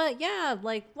 like, you know what? Yeah,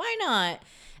 like why not?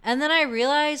 And then I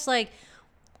realized like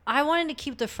I wanted to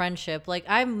keep the friendship. Like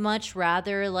I'd much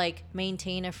rather like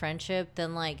maintain a friendship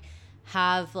than like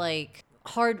have like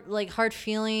hard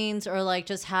feelings, or like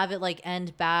just have it like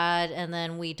end bad and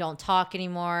then we don't talk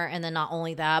anymore, and then not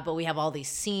only that, but we have all these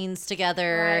scenes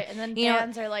together, Right, and then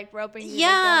fans are like roping you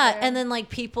yeah together. And then like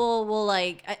people will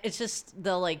like, it's just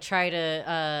they'll like try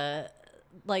to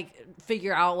like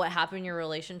figure out what happened in your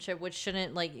relationship, which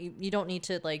shouldn't, like you don't need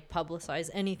to like publicize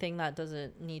anything that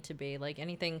doesn't need to be like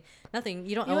anything, nothing,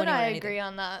 you don't owe You and anyone I anything. agree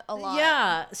on that a lot.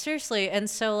 Yeah, seriously. And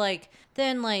so like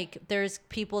then like there's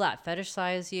people that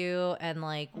fetishize you and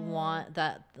like want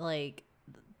that, like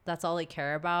that's all they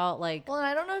care about, like Well, and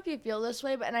I don't know if you feel this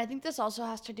way, but and I think this also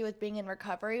has to do with being in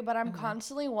recovery, but I'm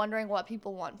constantly wondering what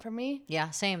people want from me. yeah,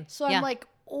 same. So yeah. I'm like,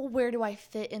 oh, where do I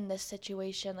fit in this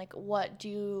situation? Like, what do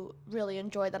you really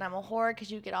enjoy that I'm a whore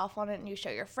because you get off on it and you show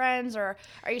your friends, or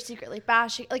are you secretly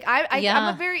bashing? Like,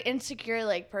 I'm a very insecure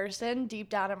like person deep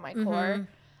down in my core,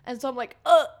 and so I'm like,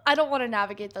 I don't want to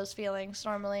navigate those feelings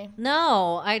normally.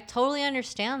 No, I totally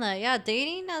understand that. Yeah,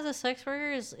 dating as a sex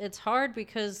worker it's hard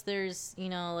because there's, you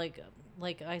know,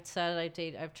 like I said,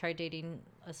 I've tried dating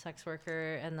a sex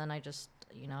worker, and then I just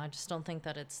don't think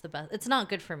that it's the best. It's not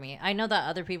good for me. I know that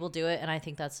other people do it, and I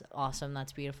think that's awesome.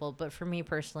 That's beautiful. But for me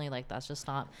personally, like that's just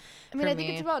not. I mean, I think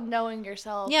it's about knowing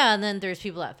yourself. Yeah, and then there's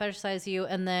people that fetishize you,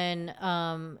 and then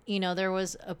you know, there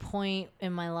was a point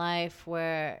in my life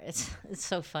where it's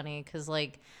so funny because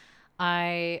like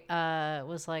I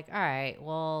was like, all right,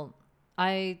 well,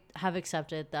 I have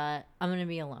accepted that I'm gonna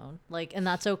be alone, like, and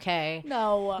that's okay.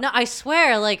 No, I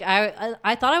swear, like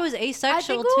I thought I was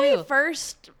asexual I think when too. we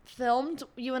first filmed,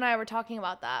 you and I were talking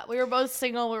about that. We were both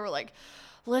single. We were like,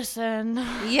 listen.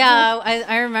 Yeah,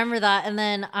 I remember that, and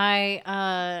then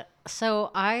so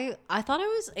I thought I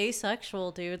was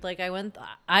asexual, dude. Like I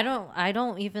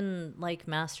don't even like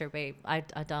masturbate. I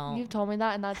don't. You've told me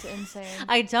that, and that's insane.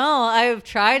 I don't. I've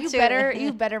tried to.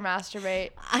 You better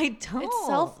masturbate. I don't. It's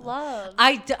self-love.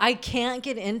 I can't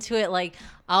get into it. Like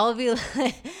I'll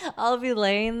be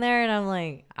laying there and I'm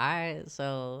like,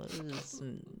 so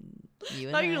you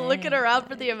and Now you're looking around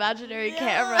for the imaginary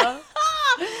camera.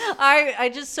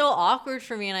 I just so awkward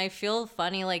for me, and I feel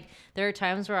funny. Like there are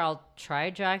times where I'll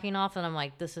try jacking off and I'm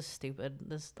like, this is stupid.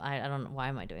 I don't know, why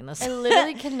am I doing this? I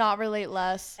literally cannot relate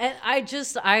less. And I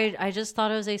just thought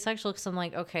I was asexual because I'm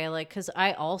like, okay, like, because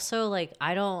I also like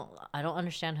I don't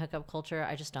understand hookup culture.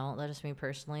 I just don't. That's just me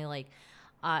personally. Like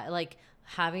like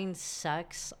having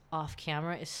sex off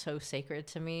camera is so sacred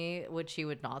to me, which you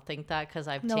would not think that because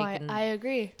I've I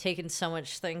agree. taken so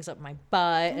much things up my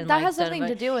butt, and that like, has nothing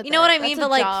to do with you know it. what I mean. That's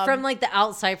but like job. from like the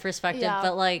outside perspective, Yeah.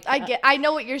 but like I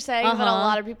know what you're saying, but a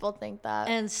lot of people think that.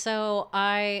 And so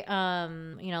I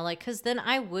you know, like, because then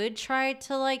I would try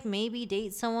to like maybe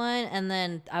date someone, and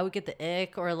then I would get the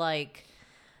ick, or like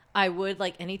I would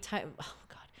like anytime, oh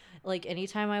god, like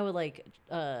anytime I would like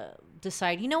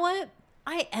decide, you know what,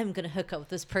 I am gonna hook up with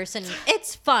this person.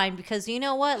 It's fine because you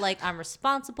know what? Like I'm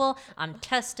responsible. I'm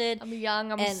tested. I'm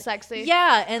young. I'm sexy.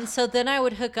 Yeah, and so then I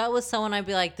would hook up with someone. I'd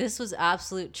be like, this was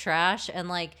absolute trash, and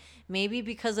like maybe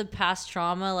because of past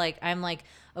trauma, like I'm like,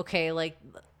 okay, like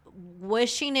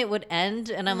wishing it would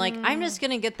end, and I'm like, I'm just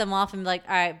gonna get them off and be like,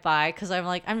 all right, bye, because I'm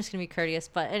like, I'm just gonna be courteous.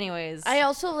 But anyways, I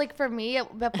also like, for me,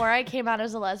 before I came out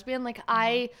as a lesbian, like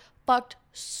I fucked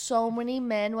so many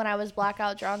men when I was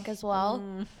blackout drunk as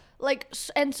well. Like,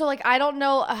 and so like I don't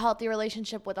know a healthy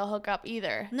relationship with a hookup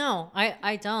either. No,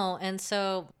 I don't. And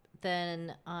so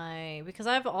then because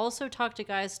I've also talked to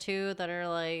guys too that are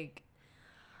like,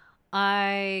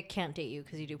 I can't date you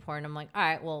because you do porn. I'm like, all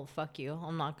right, well, fuck you.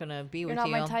 I'm not gonna be with you. You're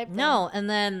not my type. No. And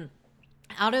then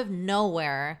out of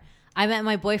nowhere, I met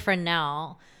my boyfriend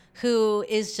now, who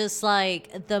is just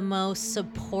like the most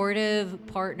supportive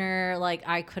partner like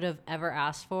I could have ever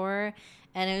asked for.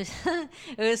 And it was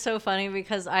it was so funny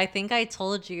because I think I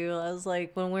told you, I was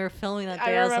like, when we were filming that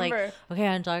day, I was like, okay,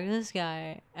 I'm talking to this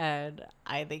guy and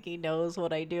I think he knows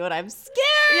what I do and I'm scared.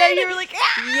 Yeah, you were like,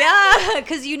 yeah,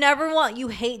 because you never want,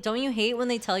 don't you hate when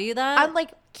they tell you that? I'm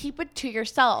like, keep it to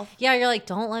yourself. Yeah, you're like,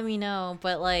 don't let me know.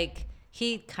 But like,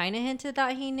 he kind of hinted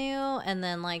that he knew. And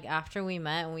then like after we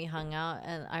met and we hung out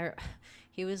and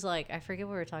he was like, I forget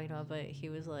what we were talking about, but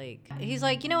he's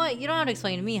like, you know what? You don't have to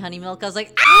explain to me, honey milk. I was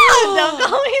like, don't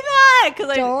call me that.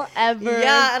 Don't ever.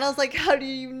 Yeah. And I was like, how do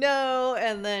you know?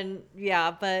 And then,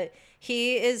 yeah, but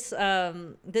he is,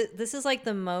 this is like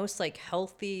the most like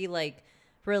healthy, like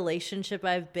relationship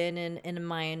I've been in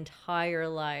my entire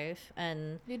life.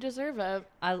 And you deserve it.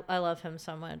 I love him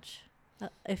so much.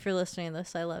 If you're listening to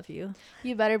this, I love you.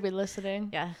 You better be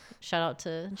listening. Yeah. Shout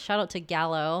out to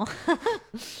Gallo.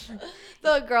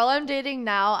 The girl I'm dating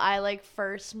now, I like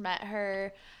first met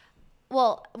her.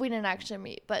 Well, we didn't actually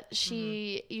meet, but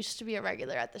she used to be a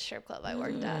regular at the strip club I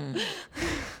worked at.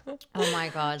 Oh my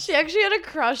God. She actually had a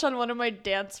crush on one of my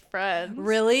dance friends.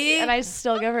 Really? And I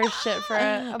still give her shit for it.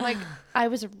 I'm like, I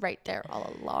was right there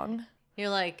all along. You're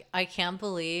like, I can't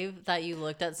believe that you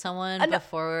looked at someone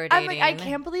before we were dating. I'm like, I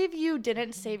can't believe you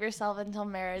didn't save yourself until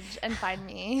marriage and find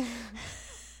me.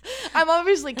 I'm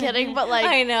obviously kidding, but like,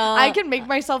 I know. I can make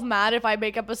myself mad if I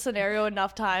make up a scenario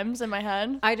enough times in my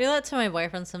head. I do that to my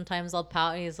boyfriend sometimes. I'll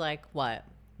pout and he's like, what?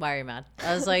 Why are you mad?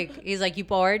 I was like, he's like, you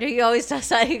bored? He always does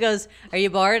that. He goes, are you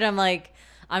bored? I'm like,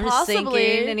 I'm just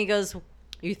thinking. And he goes,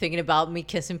 you thinking about me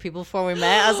kissing people before we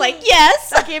met? I was like,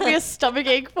 yes. I gave me a stomach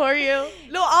ache for you.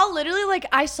 No, I'll literally like,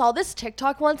 I saw this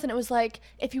TikTok once and it was like,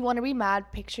 if you want to be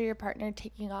mad, picture your partner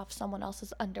taking off someone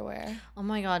else's underwear. Oh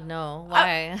my God, no.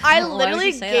 Why? I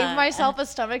literally gave myself a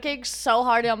stomach ache so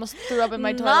hard I almost threw up in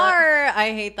my toilet.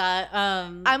 I hate that.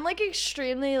 I'm like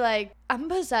extremely like, I'm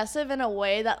possessive in a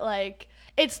way that like,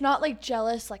 it's not like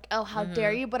jealous, like, oh, how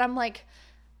dare you? But I'm like,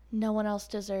 no one else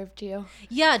deserved you.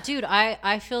 Yeah, dude,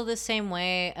 I feel the same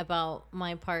way about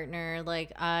my partner.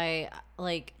 Like, I,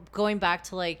 like, going back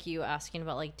to, like, you asking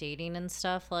about, like, dating and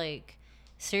stuff, like,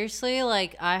 seriously,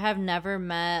 like, I have never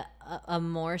met a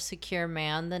more secure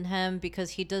man than him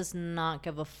because he does not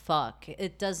give a fuck.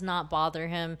 It does not bother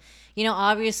him. You know,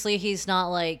 obviously, he's not,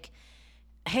 like,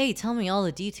 hey, tell me all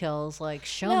the details, like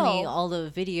show me all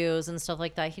the videos and stuff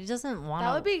like that. He doesn't want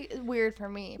that would be weird for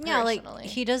me personally. Yeah, like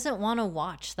he doesn't want to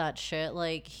watch that shit.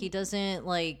 Like he doesn't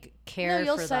like care for that.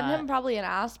 You'll send him probably an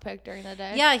ass pic during the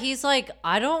day. Yeah, he's like,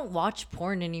 I don't watch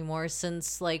porn anymore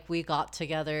since like we got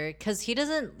together, because he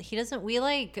doesn't we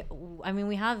like, I mean,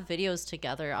 we have videos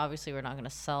together, obviously we're not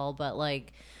gonna sell, but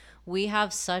like we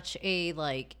have such a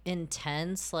like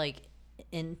intense like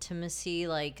intimacy,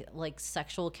 like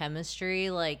sexual chemistry.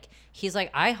 Like he's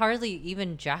like, I hardly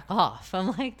even jack off.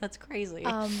 I'm like, that's crazy.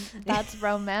 That's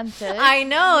romantic. I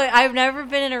know, I've never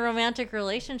been in a romantic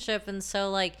relationship, and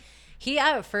so like he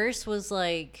at first was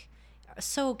like,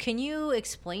 so can you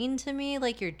explain to me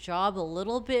like your job a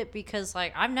little bit, because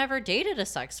like I've never dated a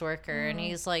sex worker. And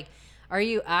he's like, are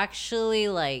you actually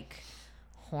like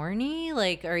horny?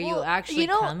 Like, are you actually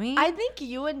coming? I think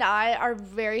you and I are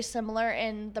very similar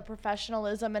in the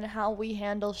professionalism and how we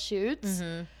handle shoots.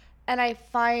 Mm-hmm. And I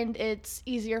find it's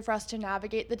easier for us to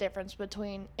navigate the difference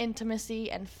between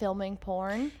intimacy and filming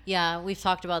porn. Yeah, we've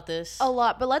talked about this a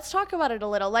lot, but let's talk about it a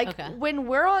little. Like when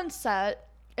we're on set,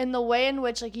 in the way in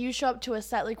which like you show up to a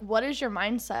set, like what is your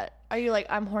mindset? Are you like,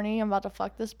 I'm horny, I'm about to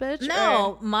fuck this bitch?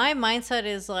 No, my mindset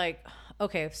is like,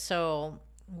 okay, so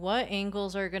what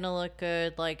angles are gonna look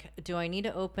good? Like, do I need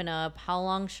to open up? How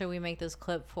long should we make this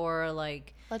clip for?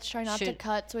 Like, let's try not to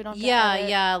cut so we don't.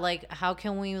 Yeah. Like, how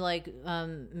can we like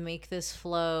make this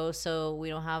flow so we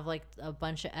don't have like a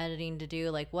bunch of editing to do?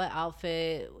 Like, what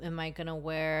outfit am I gonna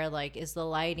wear? Like, is the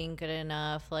lighting good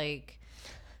enough? Like,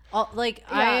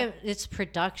 it's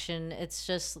production. It's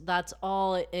just, that's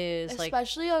all it is.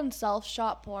 Especially on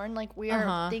self-shot porn. Like, we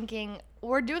are thinking,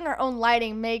 we're doing our own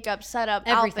lighting, makeup, setup,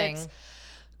 everything. Outfits.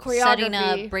 Choreography, setting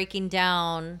up, breaking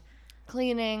down,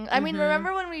 cleaning. I mean,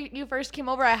 remember when you first came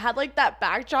over, I had like that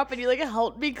backdrop and you like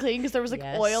helped me clean because there was like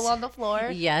oil on the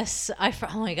floor. Yes.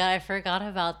 Oh my God, I forgot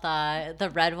about that. The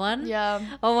red one? Yeah.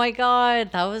 Oh my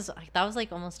God. That was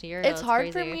like almost a year ago. It's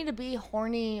hard for me to be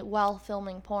horny while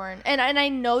filming porn. And I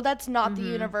know that's not the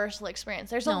universal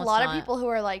experience. There's a lot of people who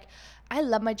are like, I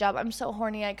love my job. I'm so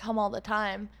horny. I come all the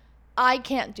time. I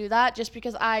can't do that just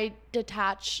because I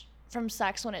detach from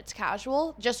sex when it's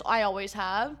casual. Just I always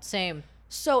have. Same.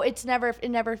 So it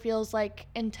never feels like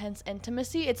intense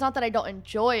intimacy. It's not that I don't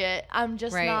enjoy it. I'm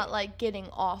just not like getting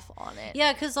off on it.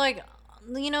 Yeah, because like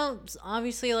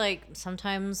obviously, like,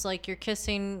 sometimes, like, you're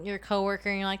kissing your coworker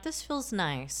and you're like, this feels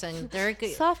nice. And they're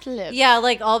good. Soft lips. Yeah,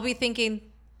 like, I'll be thinking,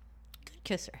 good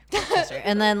kisser.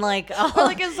 And then, like, or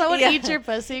like if someone eats your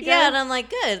pussy, good. Yeah, and I'm like,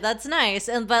 good, that's nice.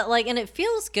 And it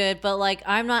feels good, but, like,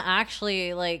 I'm not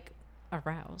actually, like,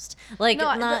 aroused. Like,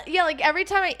 no, not. Yeah, like every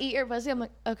time I eat your pussy, I'm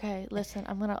like, okay, listen,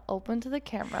 I'm gonna open to the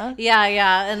camera.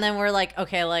 Yeah, and then we're like,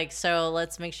 okay, like, so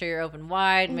let's make sure you're open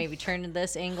wide, maybe turn to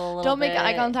this angle a little Don't make bit.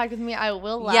 eye contact with me, I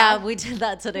will laugh. Yeah, we did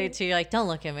that today too. You're like, don't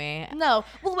look at me. No,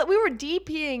 well, we were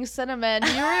DPing Cinnamon.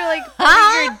 You were like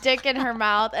putting your dick in her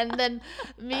mouth, and then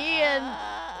me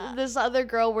and this other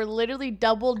girl were literally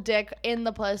double dick in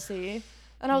the pussy.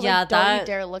 And I was like, don't you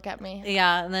dare look at me.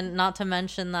 Yeah, and then not to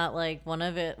mention that, like, one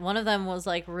of them was,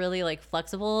 like, really, like,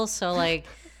 flexible. So, like,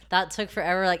 that took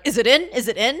forever. Like, is it in? Is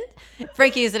it in?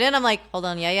 Frankie, is it in? I'm like, hold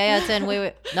on. Yeah, it's in.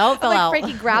 Wait. No, it fell out.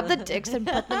 Frankie, grab the dicks and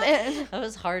put them in. That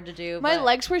was hard to do. My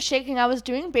legs were shaking. I was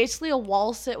doing basically a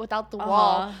wall sit without the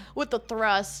wall with the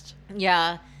thrust.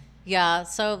 Yeah.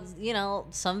 So,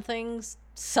 some things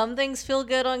feel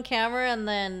good on camera, and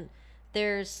then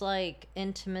there's, like,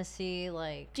 intimacy,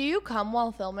 like... Do you come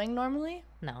while filming normally?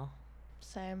 No.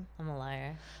 Same. I'm a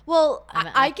liar. Well,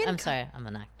 I'm sorry. I'm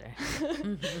an actor.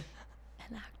 An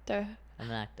actor. I'm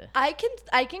an actor. I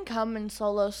can come in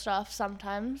solo stuff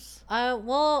sometimes.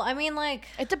 Well, I mean, like...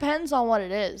 It depends on what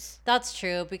it is. That's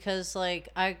true, because, like,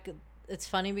 it's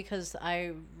funny because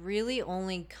I really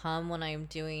only come when I'm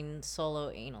doing solo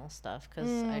anal stuff, because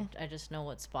I just know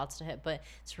what spots to hit. But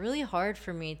it's really hard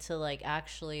for me to, like,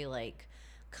 actually, like,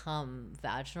 come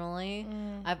vaginally.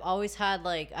 I've always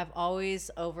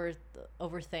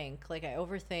overthink. Like, I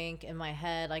overthink in my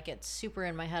head. I get super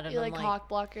in my head, and You I'm like cock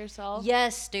block yourself.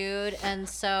 Yes, dude. And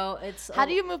so it's... How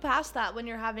do you move past that when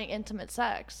you're having intimate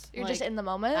sex? You're just in the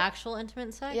moment? Actual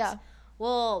intimate sex? Yeah.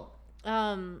 Well...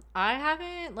 I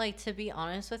haven't, like, to be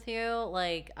honest with you,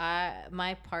 like,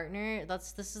 my partner,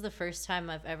 this is the first time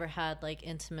I've ever had, like,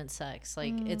 intimate sex.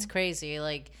 Like, it's crazy.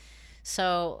 Like,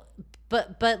 so,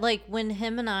 but like, when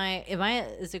him and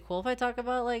is it cool if I talk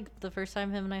about, like, the first time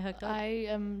him and I hooked up? I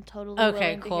am totally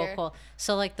okay, willing to hear. Cool.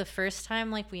 So, like, the first time,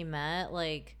 like, we met,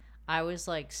 like, I was,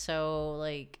 like, so,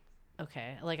 like,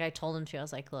 okay, like, I told him I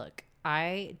was like, look,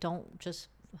 I don't just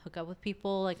hook up with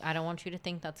people, like, I don't want you to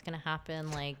think that's gonna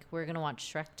happen. Like, we're gonna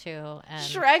watch Shrek 2 and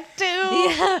Shrek 2?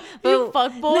 Yeah, you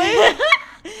fuckboy.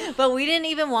 But we didn't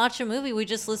even watch a movie. We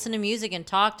just listened to music and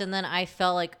talked, and then I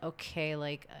felt like, okay,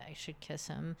 like, I should kiss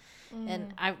him.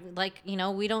 And I, like,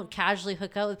 we don't casually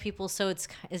hook up with people, so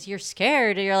you're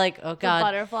scared, and you're like, oh god, the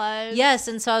butterflies. Yes.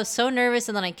 And so I was so nervous,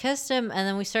 and then I kissed him, and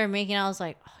then we started making out. I was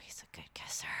like, oh, he's a good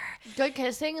kisser. Good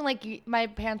kissing, like, my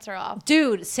pants are off.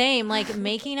 Dude, same. Like,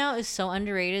 making out is so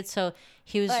underrated. So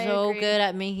he was so good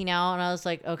at making out, and I was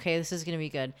like, okay, this is gonna be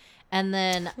good. And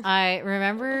then I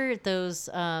remember those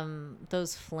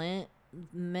Flint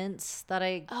mints that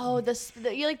I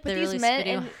you like put these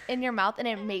mint in your mouth, and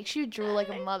it makes you drool like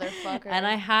a motherfucker. And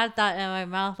I had that in my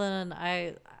mouth, and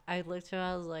I looked at him,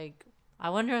 I was like, I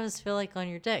wonder how this feel like on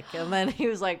your dick. And then he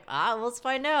was like, let's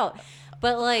find out.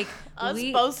 But, like, us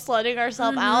both slutting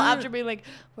ourselves out after being like,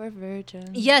 we're virgins.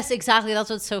 Yes, exactly.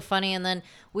 That's what's so funny. And then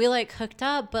we, like, hooked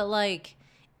up, but, like,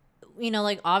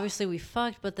 like, obviously we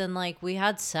fucked, but then, like, we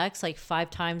had sex, like, 5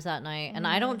 times that night. And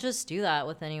I don't just do that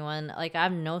with anyone. Like, I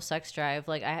have no sex drive.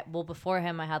 Like, before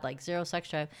him, I had, like, 0 sex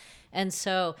drive. And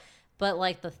so, but,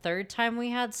 like, the 3rd time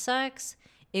we had sex,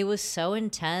 it was so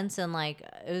intense, and, like,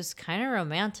 it was kind of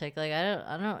romantic. Like, I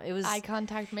don't know. It was eye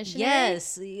contact missionary.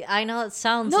 Yes, I know it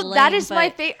sounds lame, that is my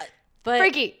favorite. But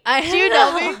Freaky, do you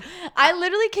know me? I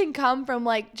literally can come from,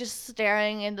 like, just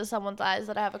staring into someone's eyes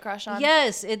that I have a crush on.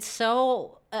 Yes, it's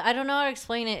so, I don't know how to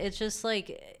explain it. It's just,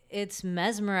 like, it's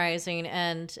mesmerizing,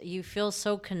 and you feel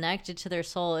so connected to their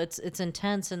soul. It's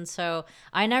intense, and so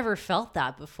I never felt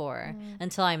that before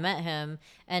until I met him,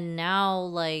 and now,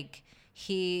 like,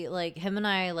 him and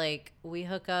I, like, we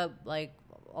hook up, like,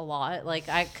 a lot, like,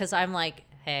 because I'm like,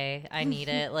 hey, I need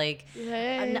it. Like,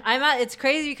 hey. It's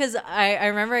crazy because I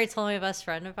remember I told my best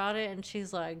friend about it, and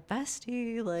she's like,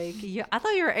 bestie, like, I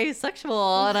thought you were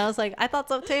asexual. And I was like, I thought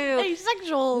so too.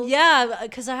 Asexual. Yeah,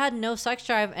 because I had no sex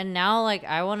drive, and now, like,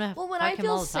 I want to. Well, when I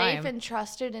feel safe and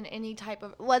trusted in any type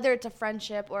of, whether it's a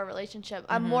friendship or a relationship,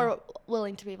 I'm more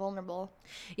willing to be vulnerable.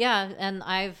 Yeah, and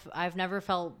I've never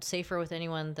felt safer with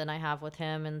anyone than I have with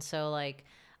him, and so, like,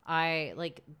 I,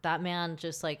 like, that man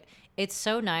just, like, it's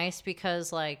so nice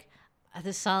because, like,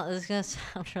 this is gonna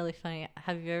sound really funny.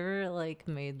 Have you ever, like,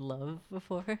 made love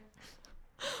before?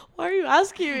 Why are you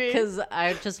asking me? Because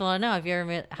I just want to know, have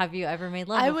you ever made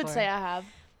love before? I would say I have.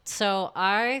 So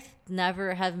I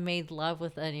never have made love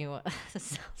with anyone. That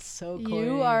sounds so corny.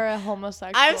 You are a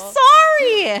homosexual. I'm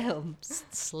sorry.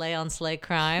 Slay on slay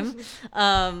crime.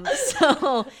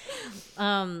 So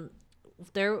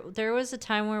there was a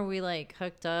time where we like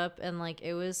hooked up, and like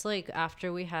it was like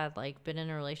after we had like been in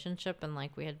a relationship and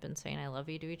like we had been saying I love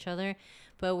you to each other,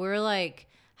 but we're like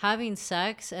having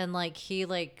sex, and like he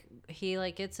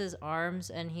gets his arms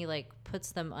and he like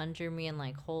puts them under me and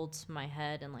like holds my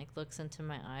head and like looks into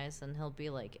my eyes, and he'll be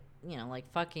like, you know,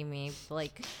 like fucking me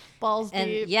like balls and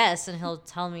deep. yes, and he'll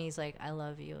tell me, he's like, I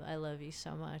love you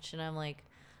so much, and I'm like,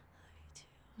 I love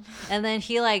you too. And then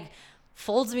he like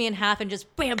folds me in half and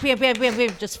just bam bam bam bam bam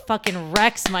just fucking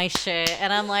wrecks my shit,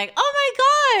 and I'm like, oh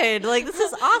my god, like this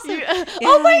is awesome.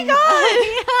 Oh my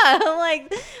god. Yeah, I'm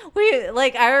like, we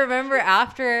like, I remember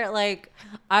after like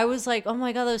I was like, oh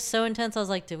my god, that was so intense. I was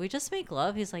like, did we just make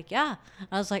love? He's like, yeah.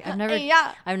 I was like, I've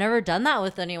never done that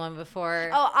with anyone before.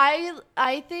 Oh,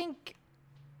 I think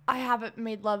I haven't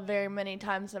made love very many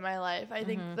times in my life. I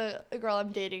think the girl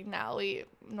I'm dating now, we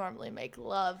normally make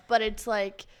love, but it's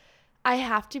like I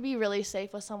have to be really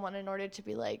safe with someone in order to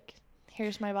be like,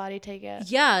 here's my body, take it.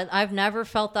 Yeah, I've never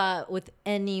felt that with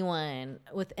anyone.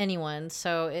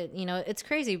 So it, you know, it's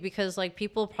crazy because like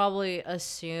people probably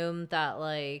assume that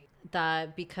like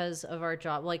that because of our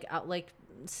job, like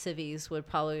civvies would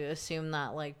probably assume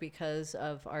that like because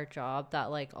of our job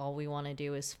that like all we want to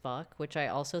do is fuck, which I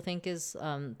also think is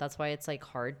that's why it's like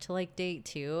hard to like date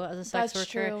too as a sex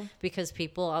worker. True. Because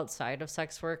people outside of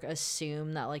sex work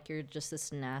assume that like you're just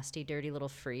this nasty dirty little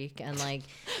freak and like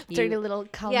dirty little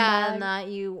cum bag. And that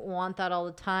you want that all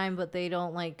the time, but they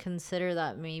don't like consider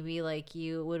that maybe like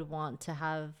you would want to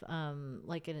have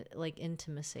like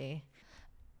intimacy.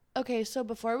 Okay, so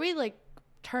before we like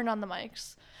turn on the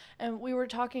mics, and we were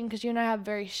talking because you and I have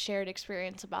very shared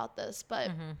experience about this, but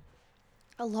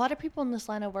a lot of people in this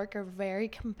line of work are very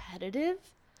competitive.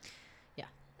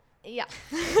 Yeah.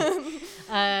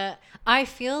 I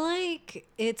feel like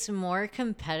it's more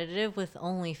competitive with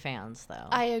OnlyFans though.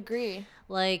 I agree.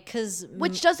 Like,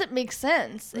 which doesn't make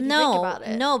sense if you think about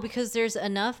it. No, because there's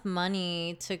enough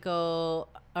money to go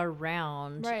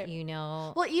around, right. You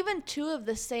know. Well, even two of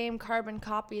the same carbon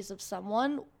copies of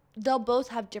someone, they'll both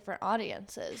have different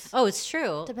audiences. Oh, it's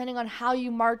true. Depending on how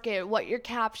you market, what your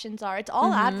captions are. It's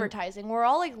all advertising. We're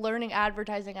all like learning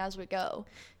advertising as we go.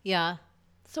 Yeah.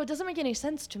 So it doesn't make any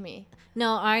sense to me.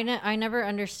 No, I never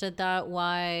understood that,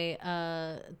 why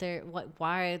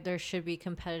there should be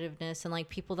competitiveness, and like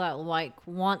people that like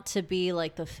want to be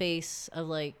like the face of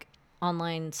like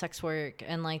online sex work,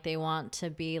 and like they want to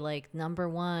be like number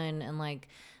one and like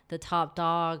the top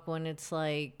dog, when it's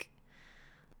like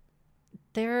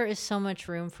there is so much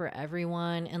room for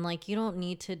everyone, and like you don't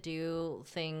need to do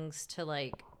things to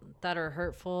like that are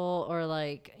hurtful or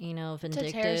like, you know,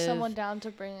 vindictive. To tear someone down to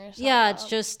bring yourself up. It's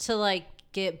just to like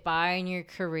get by in your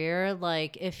career.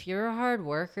 Like if you're a hard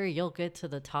worker, you'll get to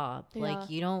the top. Yeah.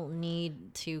 Like you don't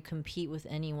need to compete with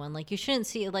anyone. Like you shouldn't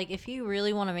see, like if you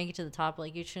really want to make it to the top,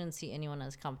 like you shouldn't see anyone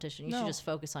as competition. You should just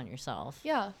focus on yourself.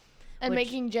 Yeah. And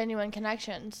making genuine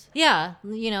connections. Yeah,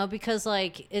 you know, because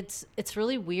like it's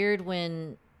really weird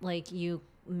when like you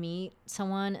meet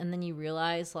someone and then you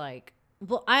realize like,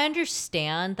 well, I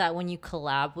understand that when you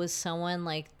collab with someone,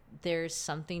 like there's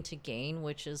something to gain,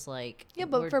 which is like, yeah,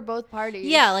 but for both parties.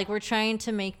 Yeah, like we're trying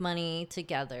to make money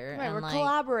together. Right, and we're like,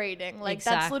 collaborating. Like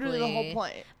exactly. That's literally the whole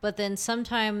point. But then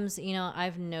sometimes, you know,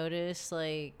 I've noticed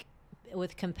like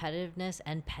with competitiveness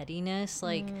and pettiness,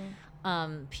 like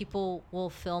people will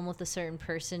film with a certain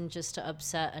person just to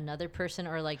upset another person,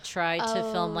 or like try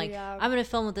to film like, I'm gonna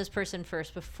film with this person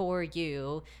first before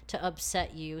you to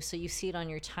upset you, so you see it on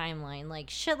your timeline, like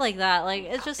shit like that. Like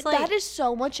it's just like, that is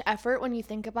so much effort when you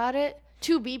think about it,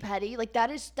 to be petty. Like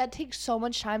that takes so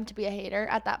much time to be a hater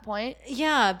at that point.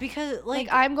 Yeah, because like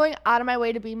I'm going out of my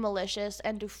way to be malicious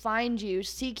and to find you,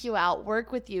 seek you out,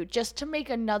 work with you just to make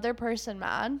another person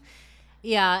mad.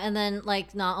 Yeah, and then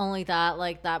like not only that,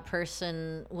 like that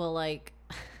person will like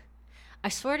I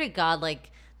swear to God, like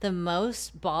the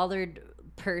most bothered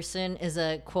person is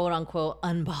a quote unquote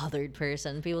unbothered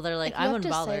person. People that are like, I'm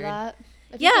unbothered. To say that.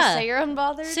 If you have to say you're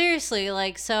unbothered. Seriously,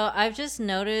 like, so I've just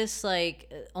noticed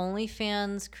like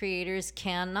OnlyFans creators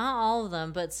can, not all of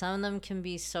them, but some of them can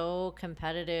be so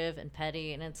competitive and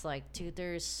petty, and it's like, dude,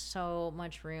 there's so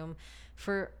much room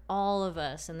for all of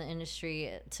us in the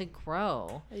industry to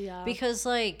grow. Yeah. Because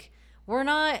like we're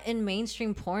not in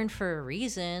mainstream porn for a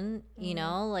reason, you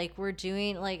know? Like we're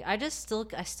doing like I still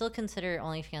consider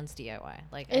OnlyFans DIY.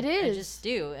 Like it is. I just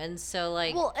do. And so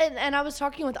like, well, and I was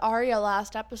talking with Aria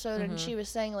last episode, and she was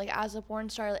saying like as a porn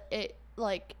star,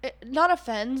 like, not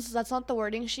offends. That's not the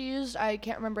wording she used. I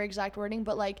can't remember exact wording,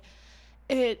 but like,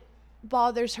 it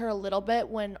bothers her a little bit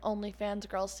when OnlyFans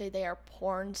girls say they are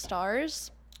porn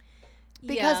stars.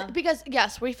 Because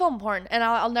yes, we film porn, and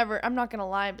I'm not gonna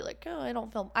lie and be like,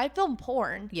 oh, I film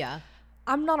porn. Yeah.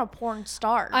 I'm not a porn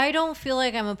star. I don't feel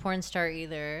like I'm a porn star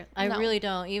either. I really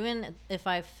don't. Even if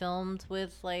I filmed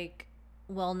with like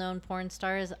well-known porn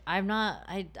stars, I'm not.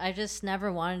 I just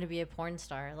never wanted to be a porn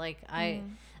star. Like I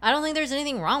don't think there's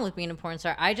anything wrong with being a porn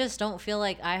star. I just don't feel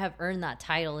like I have earned that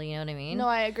title. You know what I mean? No,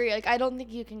 I agree. Like, I don't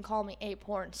think you can call me a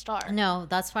porn star. No,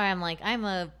 that's why I'm like, I'm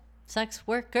a sex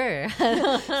worker.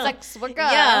 Sex worker.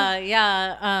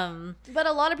 Yeah. But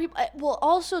a lot of people, well,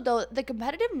 also though, the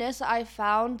competitiveness I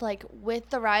found, like, with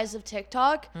the rise of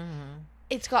TikTok,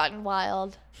 it's gotten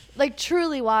wild. Like,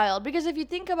 truly wild. Because if you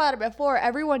think about it, before,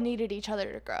 everyone needed each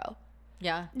other to grow.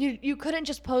 Yeah. You couldn't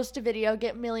just post a video,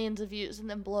 get millions of views, and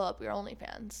then blow up your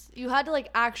OnlyFans. You had to, like,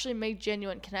 actually make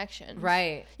genuine connections.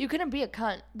 Right. You couldn't be a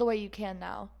cunt the way you can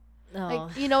now. No.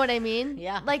 Like, you know what I mean?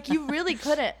 Yeah. Like, you really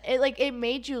couldn't. It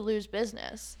made you lose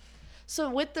business. So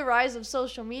with the rise of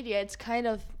social media, it's kind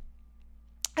of,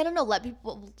 I don't know, let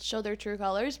people show their true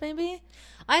colors, maybe?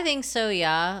 I think so,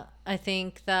 yeah. I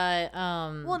think that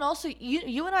well, and also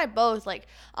you and I both, like,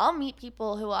 I'll meet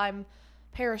people who I'm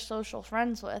parasocial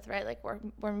friends with, right? Like, we're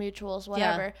mutuals,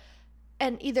 whatever. Yeah.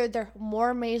 And either they're more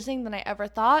amazing than I ever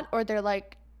thought, or they're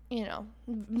like, you know,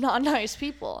 not nice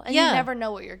people, and you never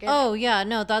know what you're getting. Oh yeah,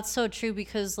 no, that's so true,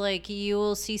 because like you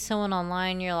will see someone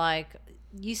online, you're like,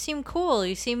 you seem cool,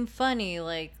 you seem funny,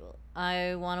 like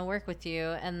I want to work with you,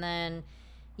 and then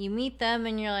you meet them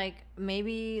and you're like,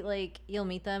 maybe like you'll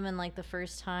meet them and like the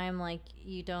first time like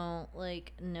you don't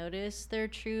like notice their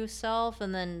true self,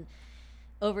 and then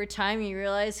over time you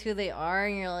realize who they are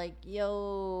and you're like,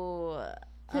 yo,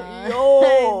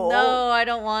 no, I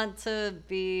don't want to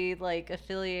be like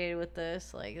affiliated with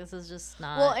this. Like, this is just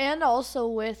not. Well, and also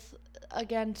with,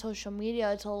 again, social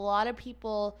media, it's a lot of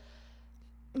people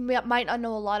might not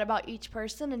know a lot about each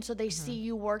person, and so they see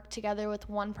you work together with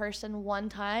one person one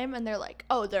time and they're like,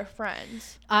 oh, they're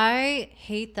friends. I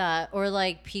hate that. Or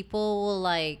like people will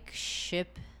like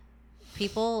ship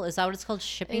people. Is that what it's called?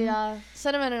 Shipping? Yeah.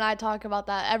 Cinnamon and I talk about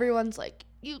that. Everyone's like,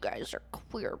 you guys are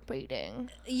queer baiting.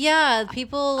 Yeah,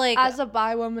 people like, as a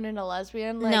bi woman and a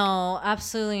lesbian, like, no,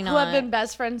 absolutely not. Who have been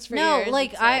best friends for years. No,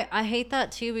 like I hate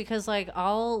that too, because like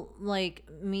I'll like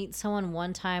meet someone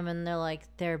one time and they're like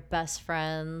they're best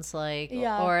friends, like,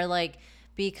 or like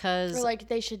because or like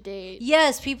they should date.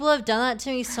 Yes, people have done that to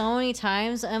me so many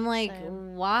times. I'm like,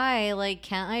 why? Like,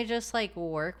 can't I just like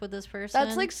work with this person?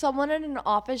 That's like someone in an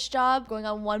office job going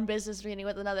on one business meeting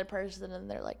with another person and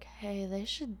they're like, hey, they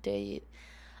should date.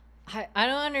 I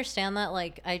don't understand that.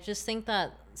 Like, I just think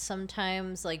that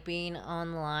sometimes like being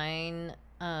online,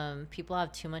 people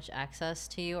have too much access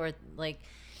to you, or like,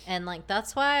 and like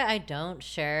that's why I don't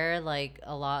share like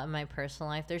a lot of my personal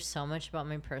life. There's so much about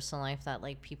my personal life that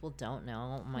like people don't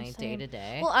know my day to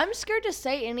day. Well, I'm scared to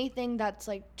say anything that's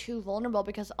like too vulnerable,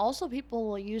 because also people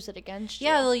will use it against you.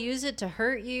 Yeah, they'll use it to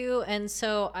hurt you. And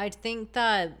so I think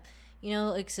that, you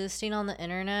know, existing on the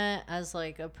internet as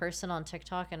like a person on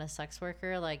TikTok and a sex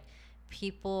worker, like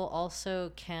people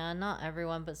also can, not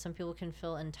everyone, but some people can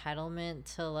feel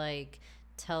entitlement to like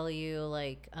tell you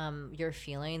like your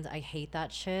feelings. I hate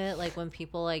that shit. Like when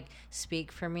people like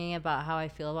speak for me about how I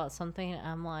feel about something,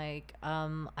 I'm like,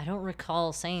 I don't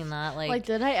recall saying that. Like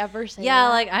did I ever say that? Yeah,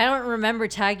 like I don't remember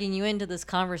tagging you into this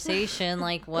conversation.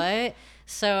 Like what?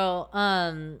 So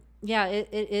yeah,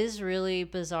 it is really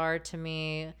bizarre to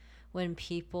me when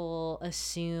people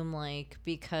assume like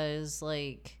because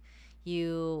like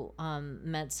you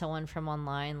met someone from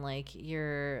online, like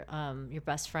you're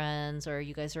best friends, or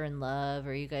you guys are in love,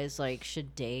 or you guys like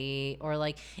should date, or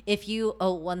like if you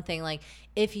one thing, like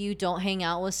if you don't hang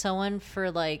out with someone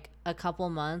for like a couple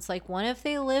months, like what if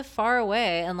they live far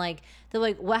away and like they're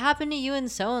like, what happened to you and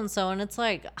so, and it's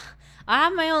like, I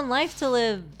have my own life to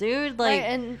live, dude. Like, right,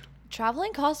 and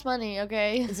traveling costs money,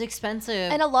 okay? It's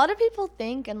expensive. And a lot of people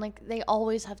think, and like they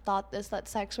always have thought this, that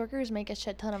sex workers make a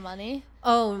shit ton of money.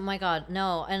 Oh my God,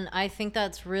 no. And I think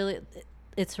that's really,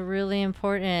 it's really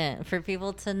important for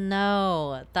people to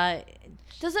know that.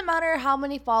 Doesn't matter how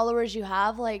many followers you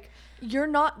have, like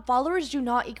followers do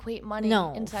not equate money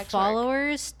in sex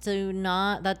followers work. Do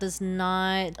not, that does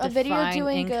not a define video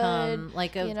doing income. good,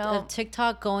 like a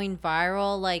TikTok going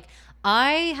viral, like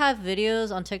I have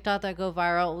videos on TikTok that go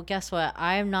viral. Well, guess what?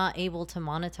 I am not able to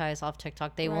monetize off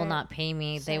TikTok. They will not pay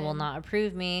me. Same. They will not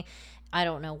approve me. I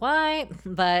don't know why,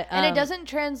 but and it doesn't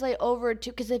translate over to,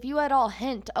 because if you at all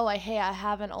hint, I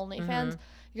have an OnlyFans,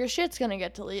 your shit's gonna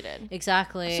get deleted.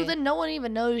 Exactly. So then no one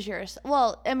even knows yours.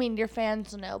 Well, I mean, your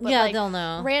fans know, but yeah, like they'll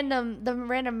know. the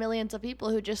random millions of people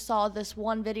who just saw this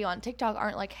one video on TikTok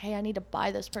aren't like, hey, I need to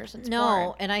buy this person's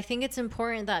porn. And I think it's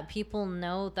important that people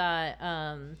know that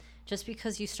just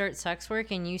because you start sex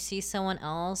work and you see someone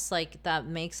else like that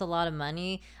makes a lot of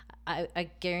money, I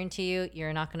guarantee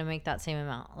you're not going to make that same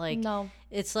amount. Like, no.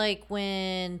 It's like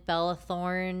when Bella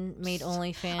Thorne made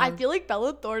OnlyFans. I feel like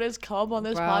Bella Thorne has come on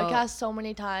this podcast so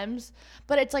many times,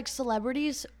 but it's like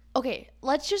celebrities. Okay,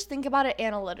 let's just think about it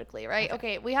analytically, right?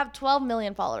 Okay, we have 12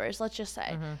 million followers, let's just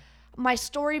say. My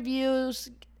story views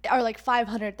are like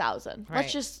 500,000.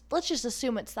 Right. Let's just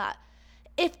assume it's that.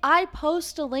 If I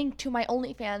post a link to my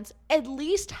OnlyFans, at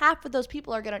least half of those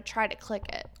people are going to try to click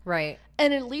it. Right.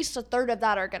 And at least a third of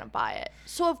that are going to buy it.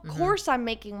 So, of course, I'm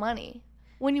making money.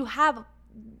 When you have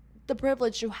the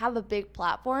privilege to have a big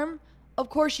platform, of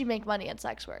course you make money in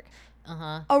sex work.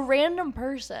 A random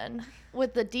person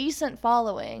with a decent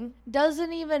following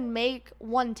doesn't even make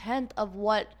 1/10 of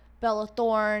what Bella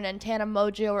Thorne and Tana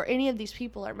Mojo or any of these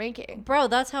people are making. Bro,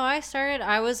 that's how I started.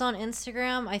 I was on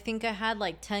Instagram. I think I had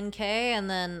like 10K, and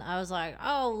then I was like,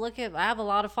 oh, look I have a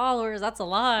lot of followers. That's a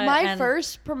lot. My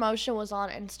first promotion was on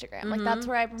Instagram. Like, that's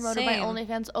where I promoted my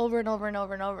OnlyFans over and over and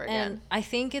over and over again. And I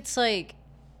think it's like,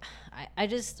 I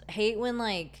just hate when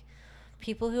like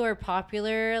people who are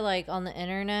popular like on the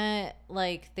internet,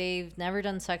 like they've never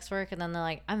done sex work and then they're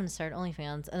like, I'm gonna start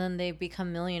OnlyFans, and then they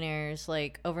become millionaires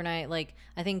like overnight. Like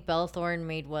I think Bella Thorne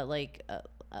made what, like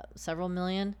several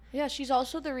million. Yeah, she's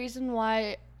also the reason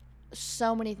why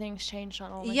so many things changed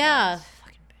on OnlyFans. Yeah,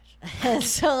 fucking bitch.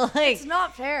 So like, it's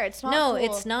not fair. It's not. No, cool.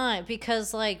 it's not,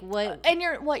 because like what? And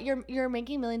you're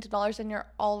making millions of dollars in your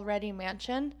already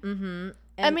mansion.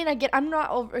 I mean, I'm not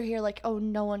over here like, oh,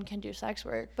 no one can do sex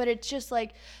work, but it's just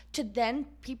like, to then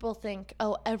people think,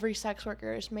 oh, every sex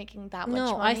worker is making that much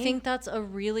money. No, I think that's a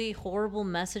really horrible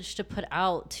message to put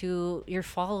out to your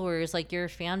followers, like your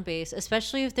fan base,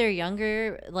 especially if they're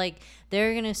younger. Like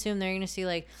they're going to assume, they're going to see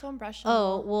like, so impressionable.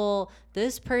 Oh, well,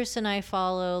 this person I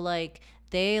follow, like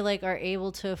they like are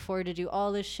able to afford to do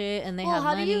all this shit and they have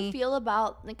money. How do you feel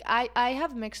about, like, I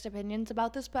have mixed opinions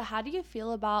about this, but how do you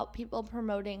feel about people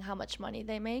promoting how much money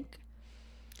they make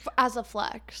as a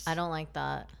flex? I don't like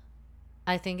that.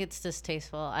 I think it's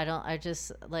distasteful.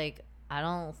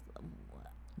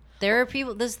 There are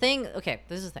people, this is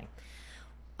the thing.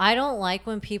 I don't like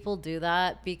when people do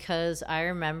that, because I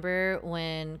remember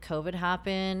when COVID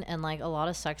happened and like a lot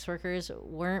of sex workers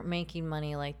weren't making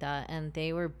money like that, and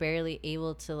they were barely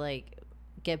able to like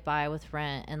get by with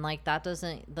rent, and like that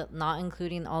not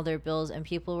including all their bills, and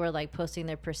people were like posting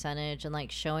their percentage and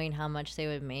like showing how much they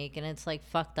would make, and it's like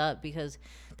fucked up, because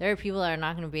there are people that are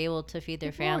not going to be able to feed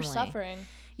their family. People are suffering.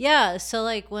 Yeah, so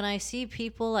like when I see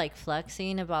people like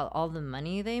flexing about all the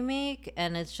money they make,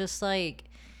 and it's just like,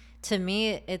 to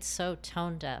me, it's so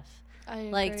tone deaf. I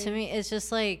agree. Like, to me, it's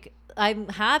just like, I'm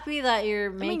happy that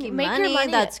you're making make money. your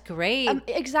money. That's great.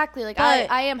 Exactly. Like,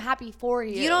 I am happy for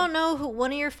you. You don't know who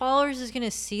one of your followers is going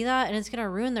to see that, and it's going to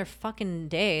ruin their fucking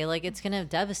day. Like, it's going to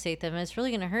devastate them, and it's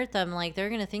really going to hurt them. Like, they're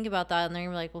going to think about that, and they're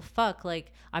going to be like, well, fuck,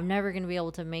 like, I'm never going to be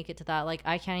able to make it to that. Like,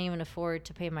 I can't even afford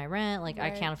to pay my rent. Like,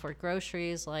 right. I can't afford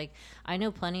groceries. Like, I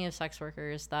know plenty of sex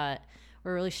workers that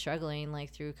were really struggling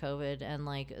like through COVID and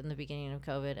like in the beginning of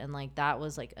COVID, and like that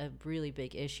was like a really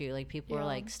big issue. Like people were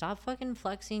like, stop fucking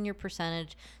flexing your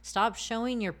percentage, stop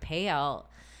showing your payout.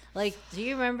 Like, do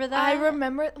you remember that? I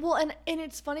remember. Well, and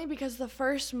it's funny because the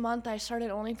first month I started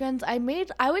OnlyFans,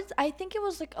 I think it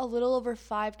was like a little over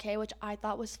 5K, which I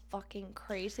thought was fucking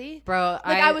crazy. Bro,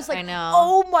 like I was like, I know.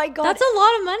 Oh my God. That's a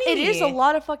lot of money. It is a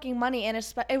lot of fucking money, and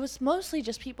it was mostly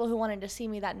just people who wanted to see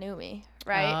me that knew me,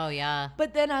 right? Oh yeah.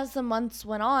 But then as the months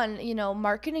went on, you know,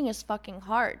 marketing is fucking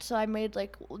hard. So I made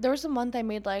like, there was a month I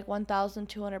made like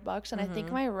 $1,200, and I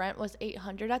think my rent was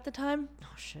 $800 at the time.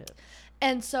 Oh shit.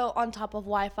 And so on top of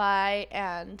Wi-Fi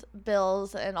and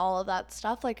bills and all of that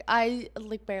stuff, like I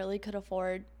like barely could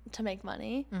afford to make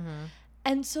money.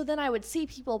 And so then I would see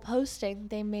people posting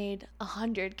they made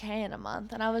 $100K in a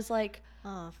month, and I was like,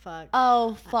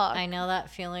 oh fuck. I know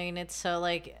that feeling. It's so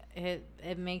like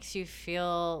it makes you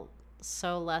feel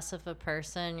so less of a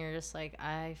person. You're just like,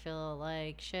 I feel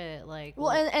like shit. Like,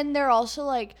 well, and they're also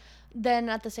like, then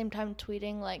at the same time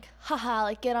tweeting like, haha,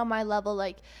 like get on my level,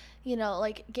 like, you know,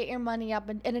 like get your money up,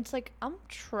 and it's like, I'm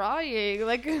trying,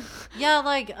 like yeah,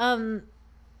 like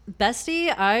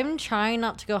bestie, I'm trying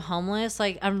not to go homeless.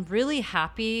 Like, I'm really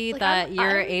happy that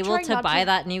you're able to buy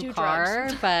that new car,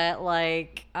 but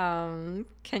like can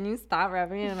you stop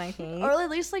rubbing it in my face? Or at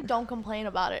least like don't complain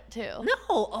about it too. No,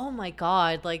 oh my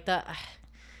God, like that.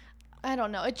 I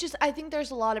don't know. It's just, I think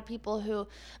there's a lot of people who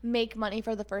make money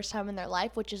for the first time in their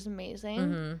life, which is amazing.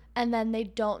 Mm-hmm. And then they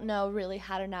don't know really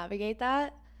how to navigate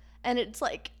that. And it's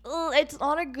like, ugh, it's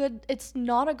not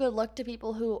a good look to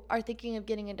people who are thinking of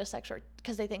getting into sex work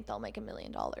because they think they'll make $1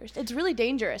 million. It's really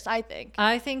dangerous, I think.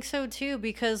 I think so too,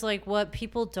 because like what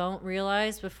people don't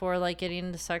realize before like getting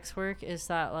into sex work is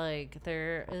that like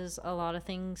there is a lot of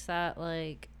things that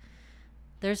like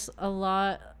there's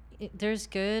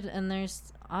good and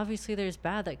there's obviously there's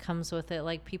bad that comes with it.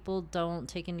 Like people don't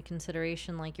take into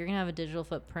consideration like you're gonna have a digital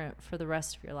footprint for the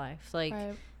rest of your life, like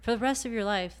right. For the rest of your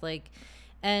life, like.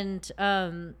 And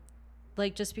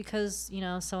like just because you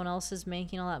know someone else is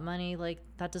making all that money, like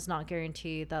that does not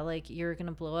guarantee that like you're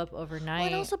gonna blow up overnight. Well,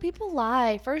 and also people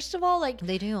lie. First of all, like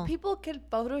they do. People can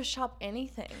Photoshop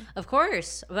anything. Of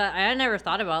course, but I never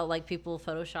thought about like people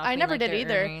Photoshopping. I never like, did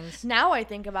either. Earnings. Now I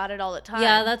think about it all the time.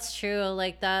 Yeah, that's true.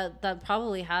 Like that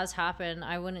probably has happened.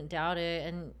 I wouldn't doubt it.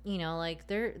 And you know, like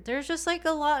there's just like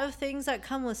a lot of things that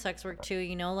come with sex work too.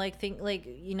 You know, like like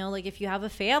if you have a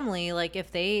family, like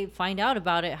if they find out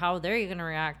about it, how they're gonna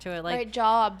react to it. Like right,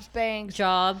 jobs, banks.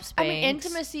 I mean,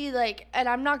 intimacy, like, and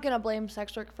I'm not gonna blame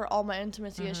sex work for all my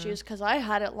intimacy issues because I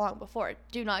had it long before.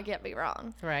 Do not get me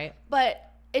wrong. Right.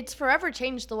 But it's forever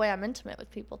changed the way I'm intimate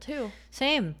with people too.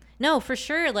 Same. No, for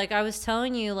sure. Like I was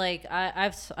telling you, like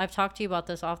I've talked to you about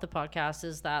this off the podcast.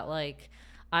 Is that like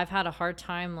I've had a hard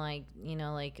time, like you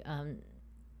know, like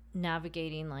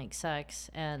navigating like sex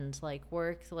and like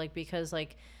work, like because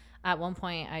like. At one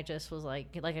point, I just was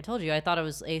like I told you, I thought I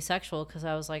was asexual because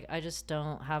I was like, I just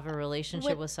don't have a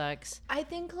relationship with sex. I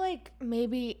think like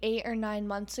maybe 8 or 9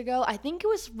 months ago, I think it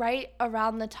was right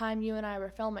around the time you and I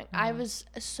were filming. Mm-hmm. I was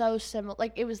so similar.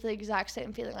 Like it was the exact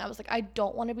same feeling. I was like, I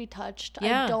don't want to be touched.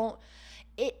 Yeah. I don't.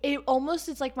 It almost,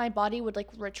 it's like my body would like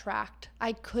retract.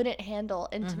 I couldn't handle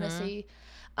intimacy.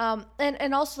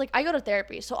 And also like I go to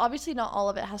therapy, so obviously not all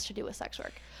of it has to do with sex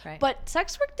work. Right. But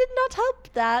sex work did not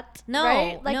help that. No,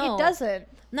 right? Like it doesn't.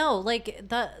 No, like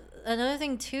that. Another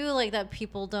thing too, like that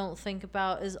people don't think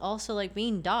about is also like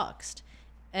being doxxed,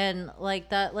 and like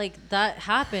that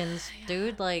happens, yeah.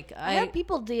 Dude. Like I had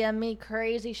people DM me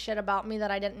crazy shit about me that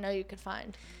I didn't know you could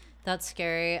find. That's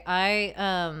scary.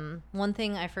 One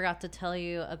thing I forgot to tell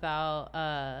you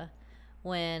about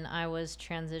when I was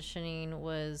transitioning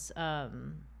was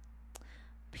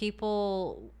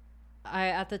people.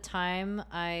 At the time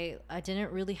I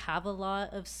didn't really have a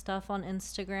lot of stuff on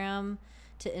Instagram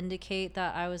to indicate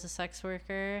that I was a sex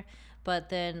worker, but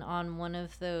then on one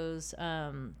of those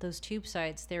tube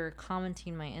sites they were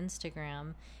commenting my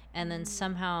Instagram, and then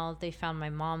somehow they found my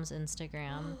mom's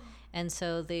Instagram. And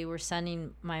so they were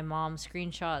sending my mom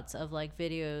screenshots of like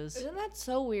videos. Isn't that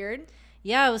so weird?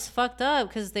 Yeah, it was fucked up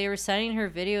because they were sending her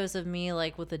videos of me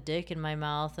like with a dick in my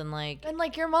mouth and like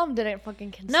your mom didn't fucking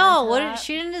consent. No,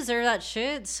 she didn't deserve that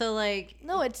shit. So like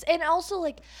no, it's, and also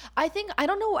like I think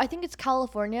it's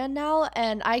California now,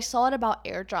 and I saw it about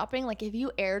airdropping. Like if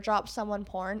you airdrop someone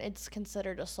porn, it's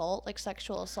considered assault, like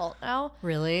sexual assault now.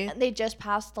 Really? And they just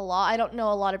passed the law. I don't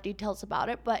know a lot of details about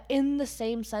it, but in the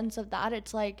same sense of that,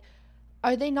 it's like,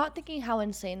 are they not thinking how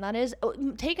insane that is?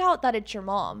 Take out that it's your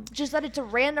mom. Just that it's a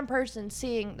random person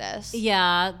seeing this.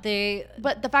 Yeah,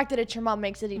 But the fact that it's your mom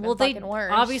makes it even fucking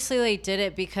worse. Obviously, they did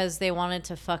it because they wanted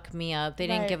to fuck me up. They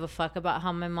didn't give a fuck about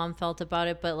how my mom felt about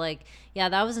it. But like, yeah,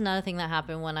 that was another thing that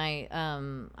happened when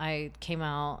I came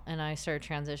out and I started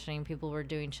transitioning. People were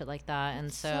doing shit like that,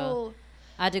 and so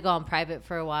I had to go on private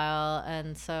for a while.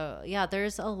 And so, yeah,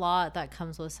 there's a lot that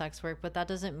comes with sex work, but that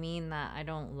doesn't mean that I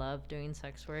don't love doing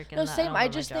sex work. And no, same. I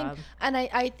just think, and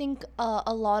I think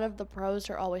a lot of the pros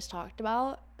are always talked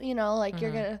about, you know, like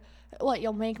you're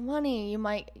you'll make money.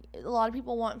 A lot of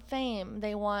people want fame.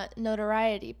 They want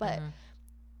notoriety, but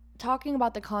talking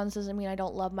about the cons doesn't mean I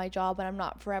don't love my job and I'm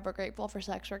not forever grateful for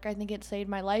sex work. I think it saved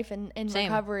my life in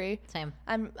recovery. Same.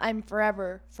 I'm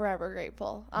forever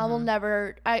grateful. I will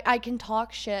never, I can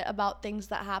talk shit about things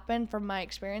that happen from my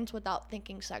experience without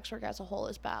thinking sex work as a whole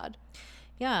is bad.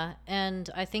 Yeah, and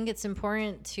I think it's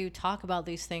important to talk about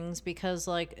these things because,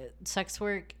 like, sex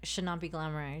work should not be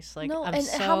glamorized. Like, no, and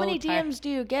how many DMs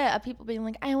do you get of people being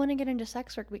like, I want to get into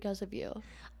sex work because of you?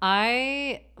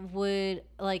 I would,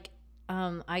 like,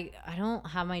 I don't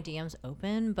have my DMs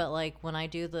open, but like when I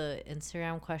do the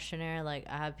Instagram questionnaire, like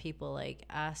I have people like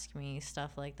ask me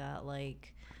stuff like that,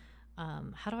 like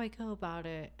how do I go about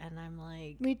it? And I'm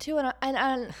like, me too.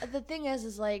 And the thing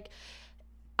is like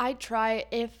I try,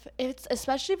 if it's,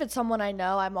 especially if it's someone I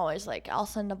know, I'm always like, I'll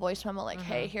send a voice memo like,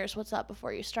 hey, here's what's up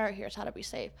before you start, here's how to be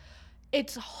safe.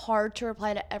 It's hard to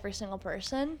reply to every single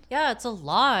person. Yeah, it's a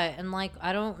lot. And like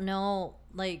I don't know,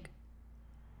 like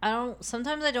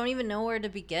sometimes I don't even know where to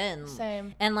begin.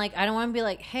 Same. And like, I don't want to be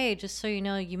like, hey, just so you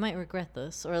know, you might regret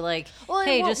this, or like, well,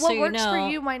 hey, just so you know, what works for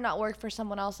you might not work for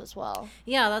someone else as well.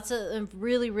 Yeah, that's a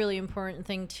really, really important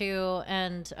thing too.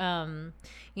 And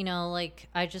you know, like,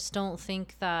 I just don't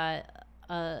think that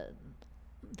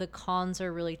the cons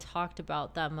are really talked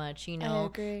about that much, you know. I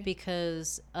agree.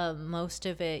 Because most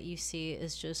of it you see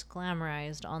is just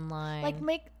glamorized online. Like,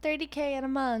 make $30K in a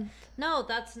month. No,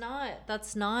 that's not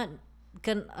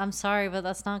gonna, I'm sorry, but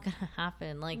that's not gonna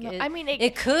happen. Like, No, it, I mean,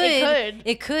 it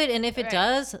could, and if it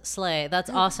does, slay, that's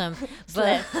awesome.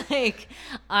 But like,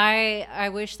 I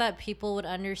wish that people would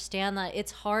understand that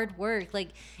it's hard work.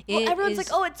 Like, everyone's like,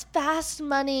 oh, it's fast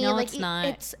money. No, like, it's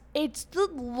not. It's the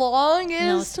longest.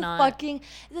 No, it's not. Fucking.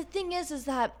 The thing is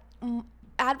that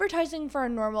advertising for a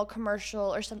normal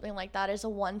commercial or something like that is a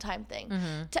one-time thing.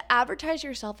 Mm-hmm. To advertise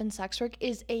yourself in sex work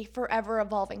is a forever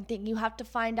evolving thing. You have to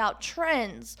find out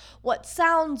trends, what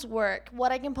sounds work,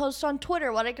 what I can post on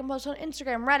Twitter, what I can post on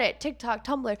Instagram, Reddit, TikTok,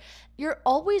 Tumblr. You're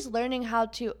always learning how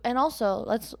to, and also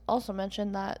let's also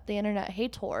mention that the internet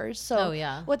hates whores.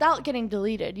 So without getting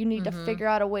deleted, you need to figure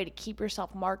out a way to keep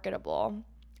yourself marketable.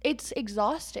 It's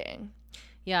exhausting.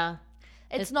 Yeah.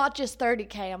 It's not just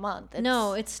 $30K a month.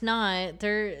 No, it's not.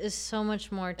 There is so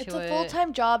much more to it. It's a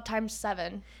full-time job times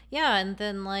 7. Yeah, and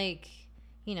then, like,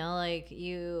 you know, like,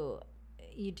 you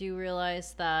do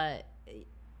realize that,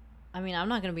 I mean, I'm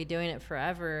not going to be doing it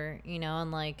forever, you know,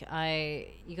 and, like,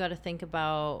 you got to think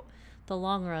about the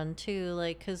long run, too,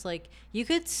 like, because, like, you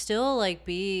could still, like,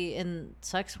 be in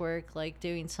sex work, like,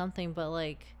 doing something, but,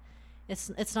 like,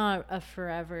 it's not a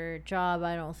forever job,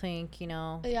 I don't think, you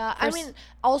know. Yeah, I mean,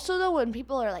 also though, when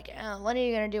people are like, what are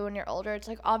you gonna do when you're older? It's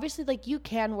like, obviously, like, you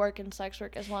can work in sex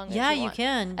work as long as you want.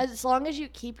 can. As long as you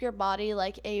keep your body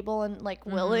like able and like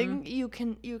willing, you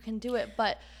can do it.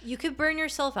 But you could burn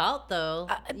yourself out though.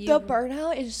 The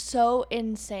burnout is so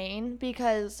insane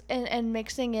because and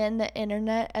mixing in the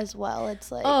internet as well.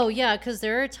 It's like, oh yeah, because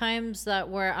there are times that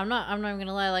where I'm not even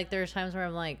gonna lie, like, there are times where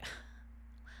I'm like,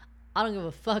 I don't give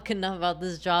a fuck enough about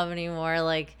this job anymore,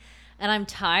 like, and I'm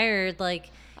tired,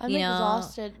 like, I'm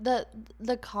exhausted.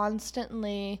 The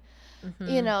constantly,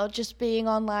 you know, just being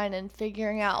online and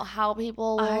figuring out how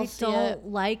people will see it. I don't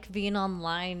like being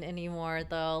online anymore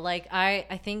though. Like,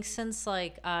 I think since,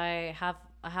 like, I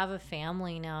have a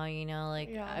family now, you know,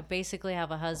 like, I basically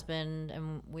have a husband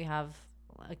and we have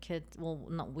a kid. Well,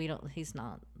 no, we don't, he's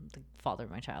not the father of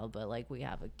my child, but like, we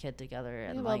have a kid together,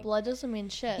 and well, blood doesn't mean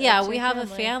shit. Yeah, we have a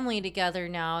family together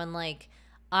now, and like,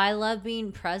 I love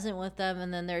being present with them,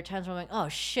 and then there are times where I'm like, oh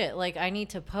shit, like, I need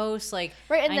to post, like,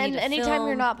 right, and then anytime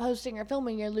you're not posting or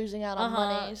filming, you're losing out on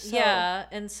money. So. Yeah,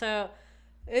 and so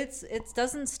it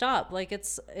doesn't stop. Like,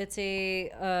 it's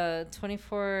a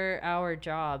 24-hour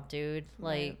job, dude.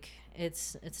 Like,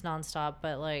 it's nonstop,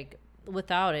 but like,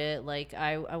 without it, like,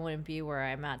 I wouldn't be where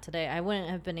I'm at today. I wouldn't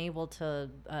have been able to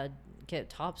get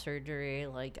top surgery.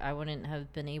 Like, I wouldn't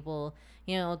have been able,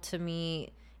 you know, to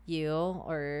meet you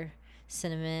or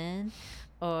Cinnamon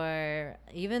or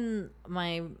even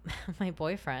my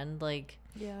boyfriend. Like,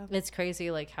 it's crazy,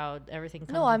 like, how everything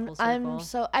comes in full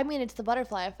circle. I mean, it's the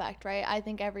butterfly effect, right? I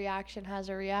think every action has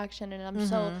a reaction, and I'm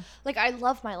so, like, I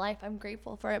love my life, I'm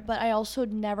grateful for it, but I also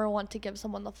never want to give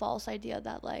someone the false idea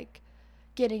that, like,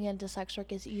 getting into sex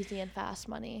work is easy and fast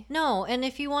money. No, and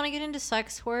if you want to get into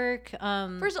sex work,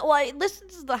 first of all, this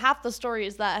is half the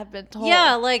stories that have been told.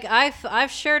 Yeah, like,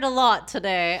 I've shared a lot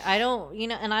today. I don't, you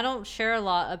know, and I don't share a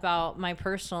lot about my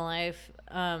personal life.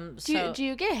 Do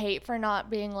you get hate for not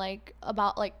being like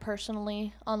about like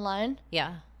personally online?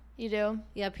 Yeah. You do?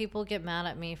 Yeah, people get mad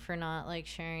at me for not like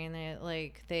sharing it.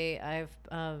 Like,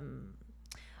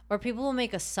 or people will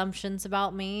make assumptions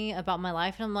about me, about my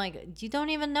life, and I'm like, you don't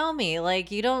even know me. Like,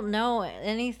 you don't know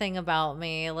anything about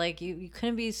me. Like, you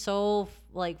couldn't be so,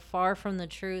 like, far from the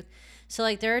truth. So,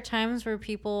 like, there are times where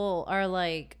people are,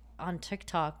 like, on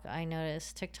TikTok, I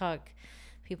noticed, TikTok,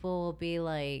 people will be,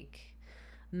 like,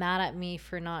 mad at me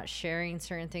for not sharing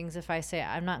certain things if I say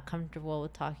I'm not comfortable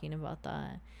with talking about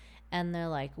that. And they're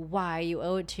like, why? You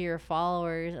owe it to your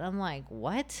followers. And I'm like,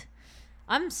 what?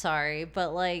 I'm sorry,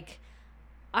 but, like,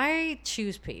 I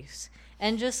choose peace,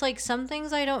 and just like, some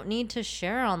things I don't need to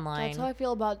share online. That's how I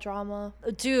feel about drama,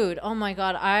 dude. Oh my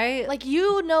god,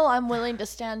 I'm willing to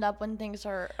stand up when things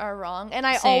are wrong, and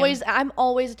I'm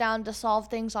always down to solve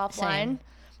things offline. Same.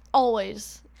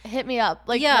 Always hit me up,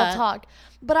 like, we'll talk.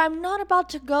 But I'm not about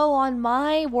to go on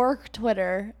my work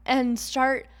Twitter and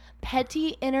start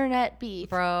petty internet beef.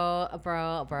 Bro.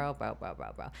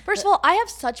 First of all, I have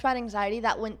such bad anxiety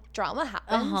that when drama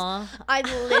happens,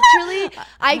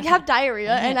 I have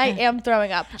diarrhea and I am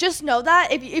throwing up. Just know that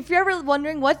if you're ever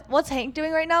wondering what's Hank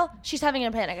doing right now, she's having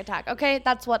a panic attack. Okay,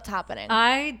 that's what's happening.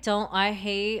 I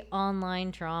hate online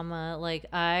drama. Like,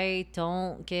 I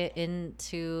don't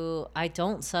subtweet.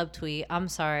 I'm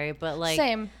sorry, but like,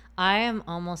 same. I am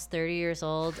almost 30 years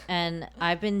old and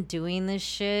I've been doing this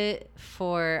shit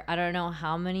for I don't know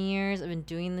how many years. I've been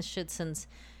doing this shit since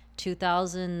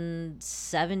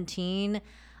 2017.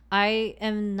 I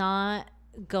am not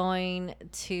going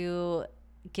to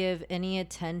give any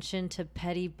attention to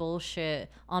petty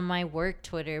bullshit on my work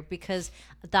Twitter because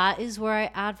that is where I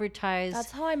advertise.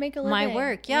 That's how I make a living. My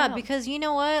work. Yeah, because you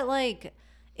know what? Like,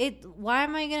 why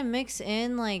am I going to mix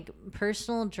in like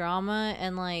personal drama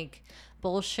and like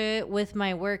bullshit with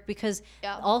my work? Because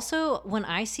also when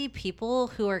I see people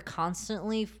who are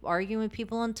constantly arguing with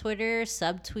people on Twitter,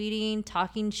 subtweeting,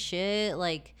 talking shit,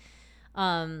 like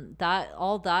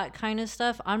all that kind of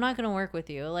stuff, I'm not gonna work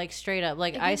with you, like straight up.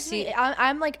 Like I am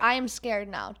scared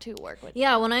now to work with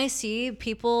you. When I see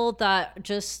people that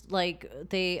just like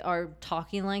they are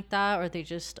talking like that, or they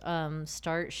just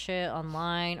start shit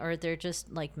online, or they're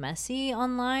just like messy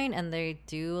online and they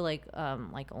do like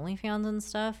OnlyFans and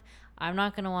stuff, I'm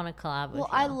not going to want to collab with you. Well,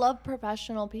 I love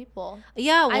professional people.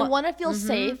 Yeah. I want to feel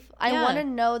safe. I want to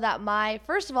know that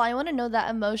first of all, I want to know that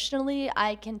emotionally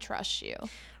I can trust you.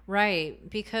 Right.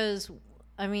 Because,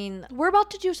 I mean, we're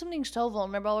about to do something so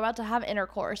vulnerable. We're about to have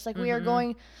intercourse. Like, we are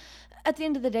going, at the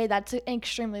end of the day, that's an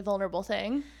extremely vulnerable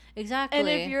thing. Exactly. And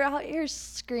if you're out here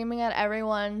screaming at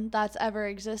everyone that's ever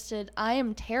existed, I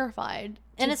am terrified.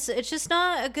 And it's just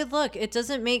not a good look. It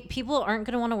doesn't make people aren't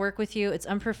going to want to work with you. It's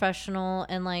unprofessional.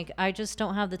 And like, I just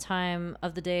don't have the time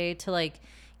of the day to like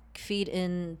feed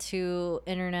into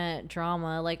internet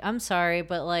drama. Like, I'm sorry,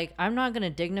 but like, I'm not going to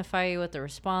dignify you with a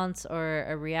response or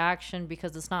a reaction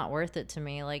because it's not worth it to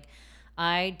me. Like,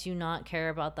 I do not care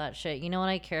about that shit. You know what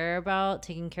I care about?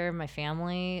 Taking care of my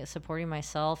family, supporting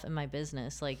myself and my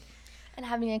business. Like, and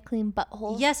having a clean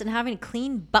butthole. Yes, and having a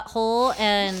clean butthole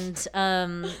and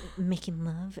making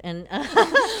love and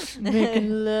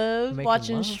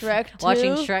watching Shrek 2.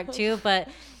 Watching Shrek 2. But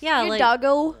yeah, your like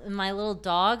doggo. My little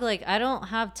dog, like I don't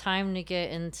have time to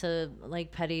get into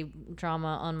like petty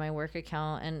drama on my work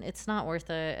account, and it's not worth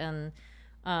it. And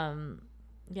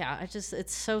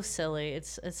it's so silly.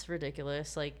 It's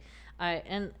ridiculous. Like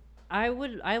I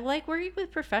like working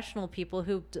with professional people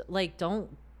who like don't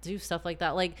do stuff like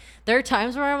that. Like, there are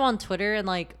times where I'm on Twitter and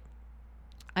like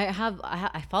I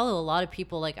follow a lot of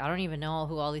people, like I don't even know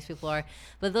who all these people are,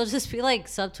 but they'll just be like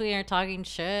subtweeting or talking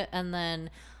shit, and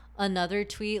then another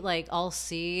tweet like I'll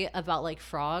see about like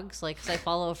frogs, like 'cause I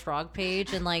follow a frog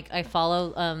page, and like I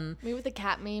follow me with the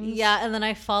cat memes. Yeah, and then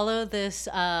I follow this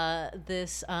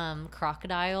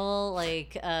crocodile,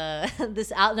 like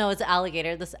it's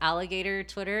alligator, this alligator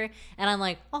Twitter, and I'm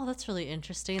like, oh, that's really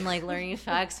interesting, like learning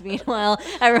facts. Meanwhile,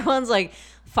 everyone's like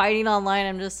fighting online.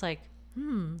 I'm just like,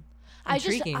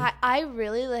 intriguing. I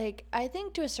really like, I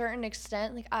think to a certain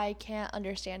extent, like I can't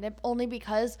understand it only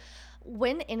because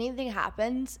when anything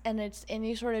happens and it's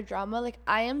any sort of drama, like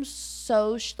I am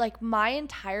so like my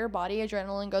entire body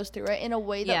adrenaline goes through it in a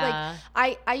way that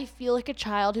like I feel like a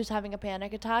child who's having a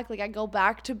panic attack. Like I go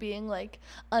back to being like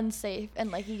unsafe and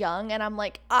like young, and I'm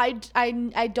like I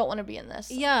don't want to be in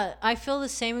this. Yeah, I feel the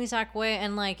same exact way,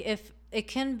 and like if it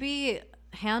can be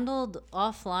handled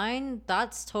offline,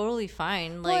 that's totally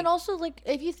fine. Like, well, and also like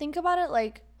if you think about it,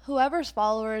 like whoever's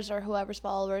followers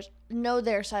know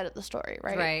their side of the story,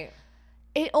 right? Right.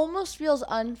 It almost feels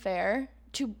unfair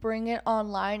to bring it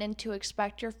online and to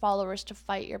expect your followers to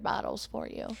fight your battles for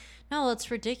you. No, that's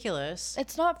ridiculous.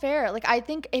 It's not fair. Like, I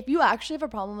think if you actually have a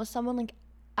problem with someone, like,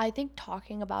 I think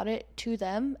talking about it to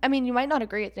them, I mean, you might not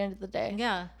agree at the end of the day.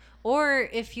 Yeah. Or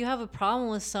if you have a problem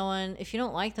with someone, if you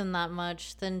don't like them that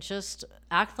much, then just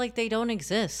act like they don't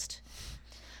exist.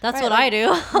 That's right, what I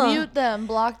do. Mute them,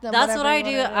 block them. That's what I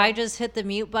do. I just hit the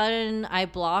mute button. I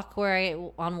block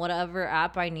on whatever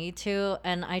app I need to,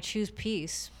 and I choose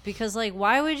peace. Because, like,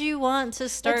 why would you want to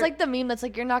start? It's like the meme that's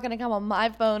like, you're not going to come on my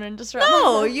phone and disrupt.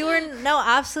 No, no,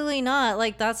 absolutely not.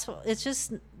 Like, it's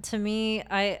just, to me,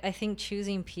 I think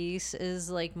choosing peace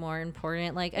is like more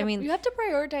important. Like, I mean, you have to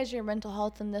prioritize your mental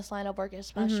health in this line of work,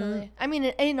 especially. Mm-hmm. I mean,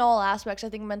 in all aspects, I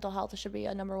think mental health should be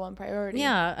a number one priority.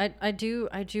 Yeah, I do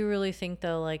really think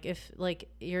though, like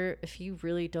if you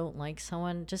really don't like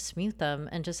someone, just mute them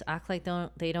and just act like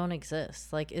they don't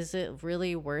exist. Like, is it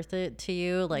really worth it to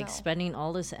you? Like, no. Spending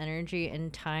all this energy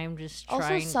and time just trying.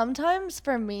 Also, sometimes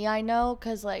for me, I know,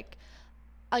 because like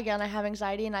again, I have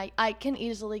anxiety and I can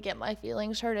easily get my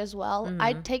feelings hurt as well.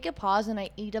 I take a pause and I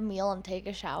eat a meal and take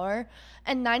a shower.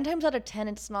 And 9 times out of 10,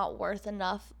 it's not worth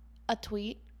enough a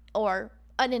tweet or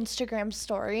an Instagram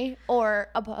story or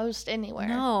a post anywhere.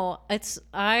 No, it's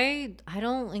I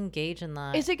don't engage in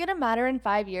that. Is it gonna matter in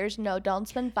 5 years? No, don't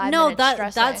spend 5 minutes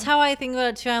stressing. That's how I think about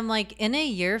it too. I'm like, in a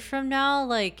year from now,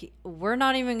 like we're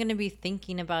not even gonna be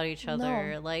thinking about each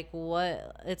other. No. Like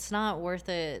what? It's not worth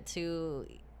it to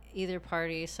either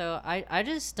party. So I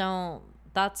just don't.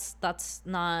 That's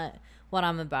not what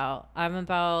I'm about. I'm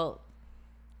about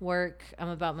work, I'm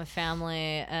about my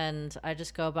family, and I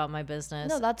just go about my business.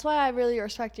 No, that's why I really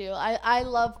respect you. I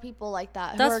love people like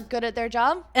that who are good at their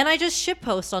job. And I just shit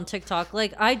post on TikTok.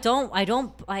 Like I don't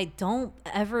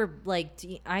ever like.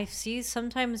 I see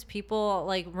sometimes people,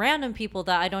 like random people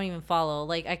that I don't even follow.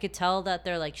 Like I could tell that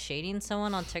they're like shading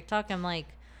someone on TikTok. I'm like,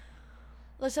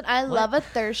 listen, I love a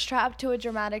thirst trap to a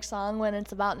dramatic song when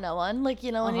it's about no one. Like,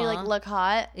 you know, when you like look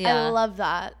hot. Yeah. I love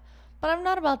that. But I'm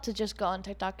not about to just go on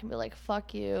TikTok and be like,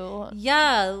 fuck you.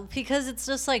 Yeah, because it's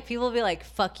just like people will be like,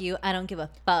 fuck you, I don't give a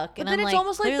fuck. But and then it's like,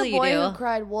 almost like the boy who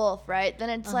cried wolf, right? Then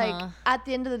it's like at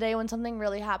the end of the day when something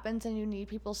really happens and you need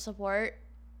people's support,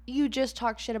 you just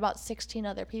talk shit about 16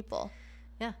 other people.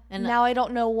 Yeah. And now I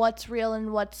don't know what's real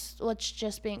and what's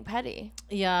just being petty.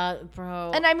 Yeah, bro.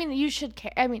 And I mean, you should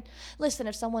care. I mean, listen,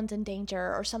 if someone's in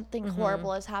danger or something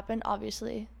horrible has happened,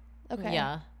 obviously, okay.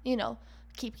 Yeah. You know,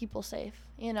 keep people safe,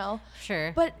 you know?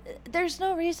 Sure. But there's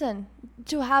no reason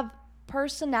to have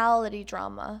personality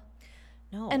drama.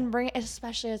 No. And bring it,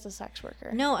 especially as a sex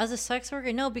worker. No, as a sex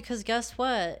worker, no, because guess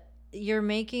what? You're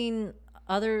making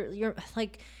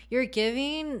you're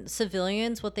giving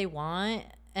civilians what they want,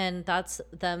 and that's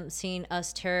them seeing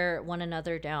us tear one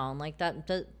another down. Like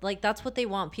that's what they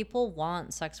want. People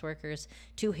want sex workers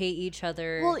to hate each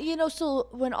other. Well, you know, so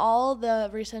when all the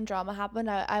recent drama happened,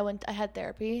 I had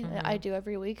therapy. I do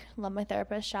every week. Love my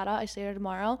therapist. Shout out. I see her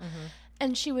tomorrow.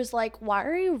 And she was like, why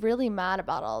are you really mad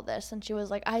about all this? And she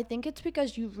was like, I think it's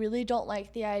because you really don't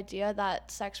like the idea that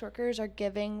sex workers are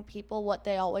giving people what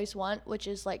they always want, which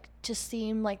is like to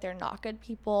seem like they're not good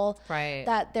people. Right.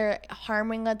 That they're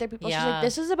harming other people. Yeah. She's like,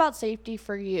 this is about safety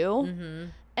for you.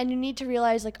 And you need to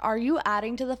realize, like, are you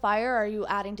adding to the fire or are you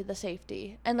adding to the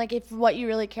safety? And like, if what you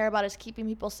really care about is keeping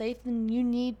people safe, then you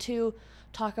need to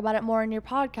talk about it more in your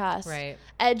podcast. Right.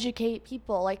 Educate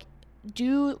people. Like,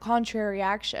 do contrary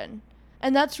action.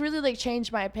 And that's really, like,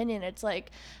 changed my opinion. It's, like,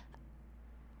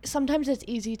 sometimes it's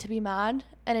easy to be mad,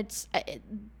 and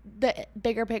the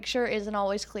bigger picture isn't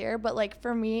always clear. But, like,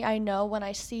 for me, I know when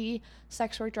I see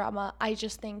sex work drama, I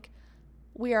just think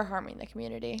we are harming the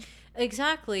community.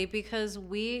 Exactly, because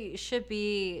we should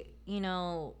be, you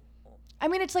know... I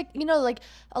mean, it's like, you know, like,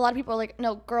 a lot of people are like,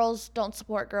 no, girls don't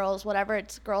support girls, whatever.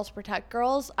 It's girls protect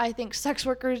girls. I think sex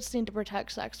workers need to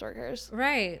protect sex workers.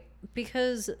 Right,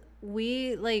 because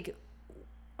we, like...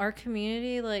 Our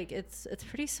community, like, it's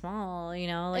pretty small, you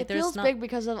know? Like, it feels big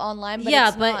because of online,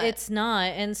 but it's not.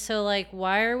 And so, like,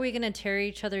 why are we gonna tear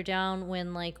each other down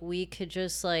when, like, we could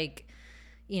just, like,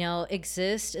 you know,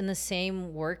 exist in the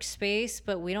same workspace,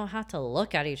 but we don't have to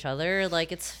look at each other.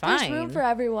 Like, it's fine. There's room for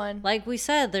everyone. Like we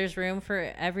said, there's room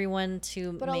for everyone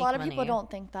to But a lot of people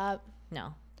don't think that.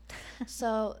 No.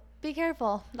 So, be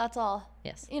careful. That's all.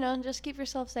 Yes. You know, just keep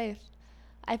yourself safe.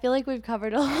 I feel like we've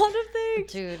covered a lot of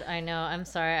things. Dude, I know. I'm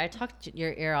sorry. I talked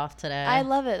your ear off today. I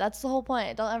love it. That's the whole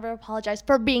point. Don't ever apologize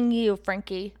for being you,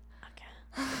 Frankie.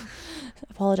 Okay.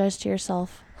 Apologize to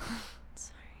yourself.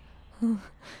 Sorry.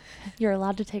 You're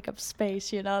allowed to take up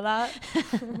space. You know that?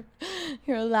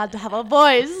 You're allowed to have a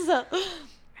voice.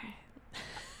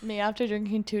 Me after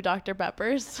drinking 2 Dr.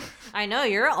 Peppers. I know.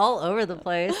 You're all over the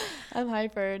place. I'm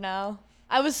hyper now.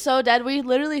 I was so dead. We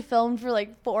literally filmed for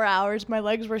like 4 hours. My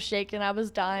legs were shaking. I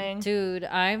was dying. Dude,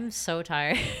 I'm so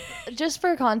tired. Just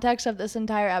for context of this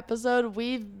entire episode,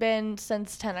 we've been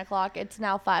since 10 o'clock. It's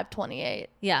now 5:28.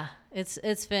 Yeah,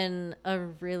 it's been a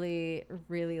really,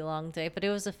 really long day, but it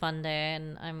was a fun day,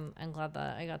 and I'm glad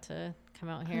that I got to come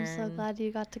out here. I'm so glad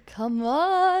you got to come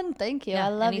on. Thank you. Yeah, I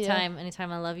love anytime, you.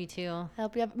 Anytime. I love you too. I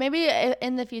hope you have. Maybe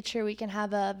in the future we can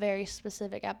have a very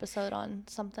specific episode on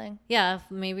something. Yeah,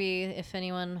 maybe if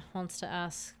anyone wants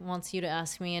you to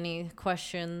ask me any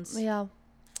questions. Yeah,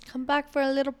 come back for a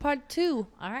little part 2.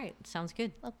 All right, sounds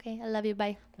good. Okay, I love you.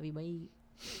 Bye. Love you. Bye.